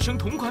务优等生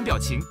同款表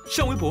情。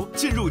上微博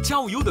进入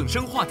家务优等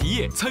生话题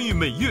页，参与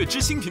每月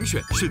之星评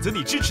选，选择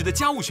你支持的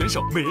家务选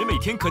手，每人每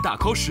天可打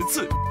call10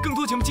次。更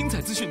多节目精彩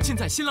资讯尽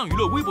在新浪娱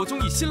乐微博综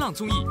艺、新浪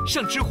综艺。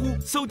上知乎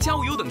搜家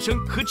务优等生，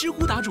和知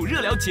乎答主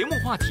热聊节目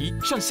话题。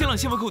上新浪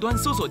新闻客户端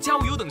搜索家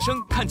务优等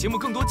生，看节目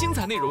更多精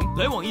彩内容。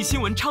来网易新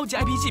闻超级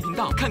IPG 频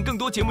道看更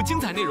多节目精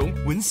彩内容。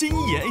文心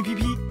一言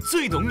APP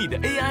最懂你的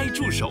AI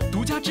助手，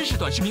独家知识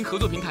短视频合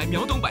作平台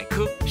秒懂百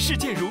科。世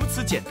界如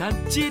此简单，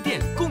接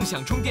电共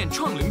享充电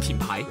创领品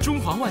牌，中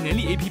华万年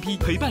历 APP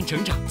陪伴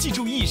成长，记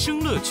住一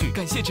生乐趣。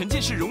感谢沉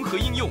浸式融合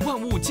应用，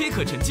万物皆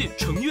可沉浸。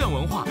成苑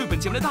文化对本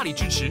节目的大力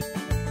支持。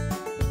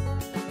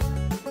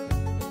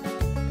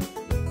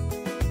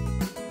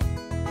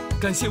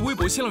感谢微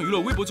博、新浪娱乐、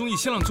微博综艺、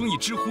新浪综艺、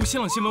知乎、新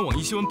浪新闻、网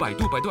易新闻、百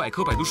度、百度百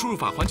科、百度输入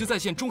法、环球在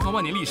线、中华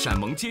万年历、闪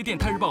萌、接电、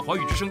泰日报、华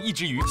语之声、一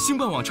直娱、星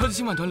办网、超级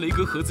星饭团、雷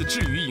格盒子、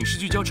智娱、影视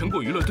聚焦、成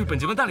果娱乐对本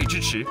节目的大力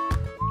支持。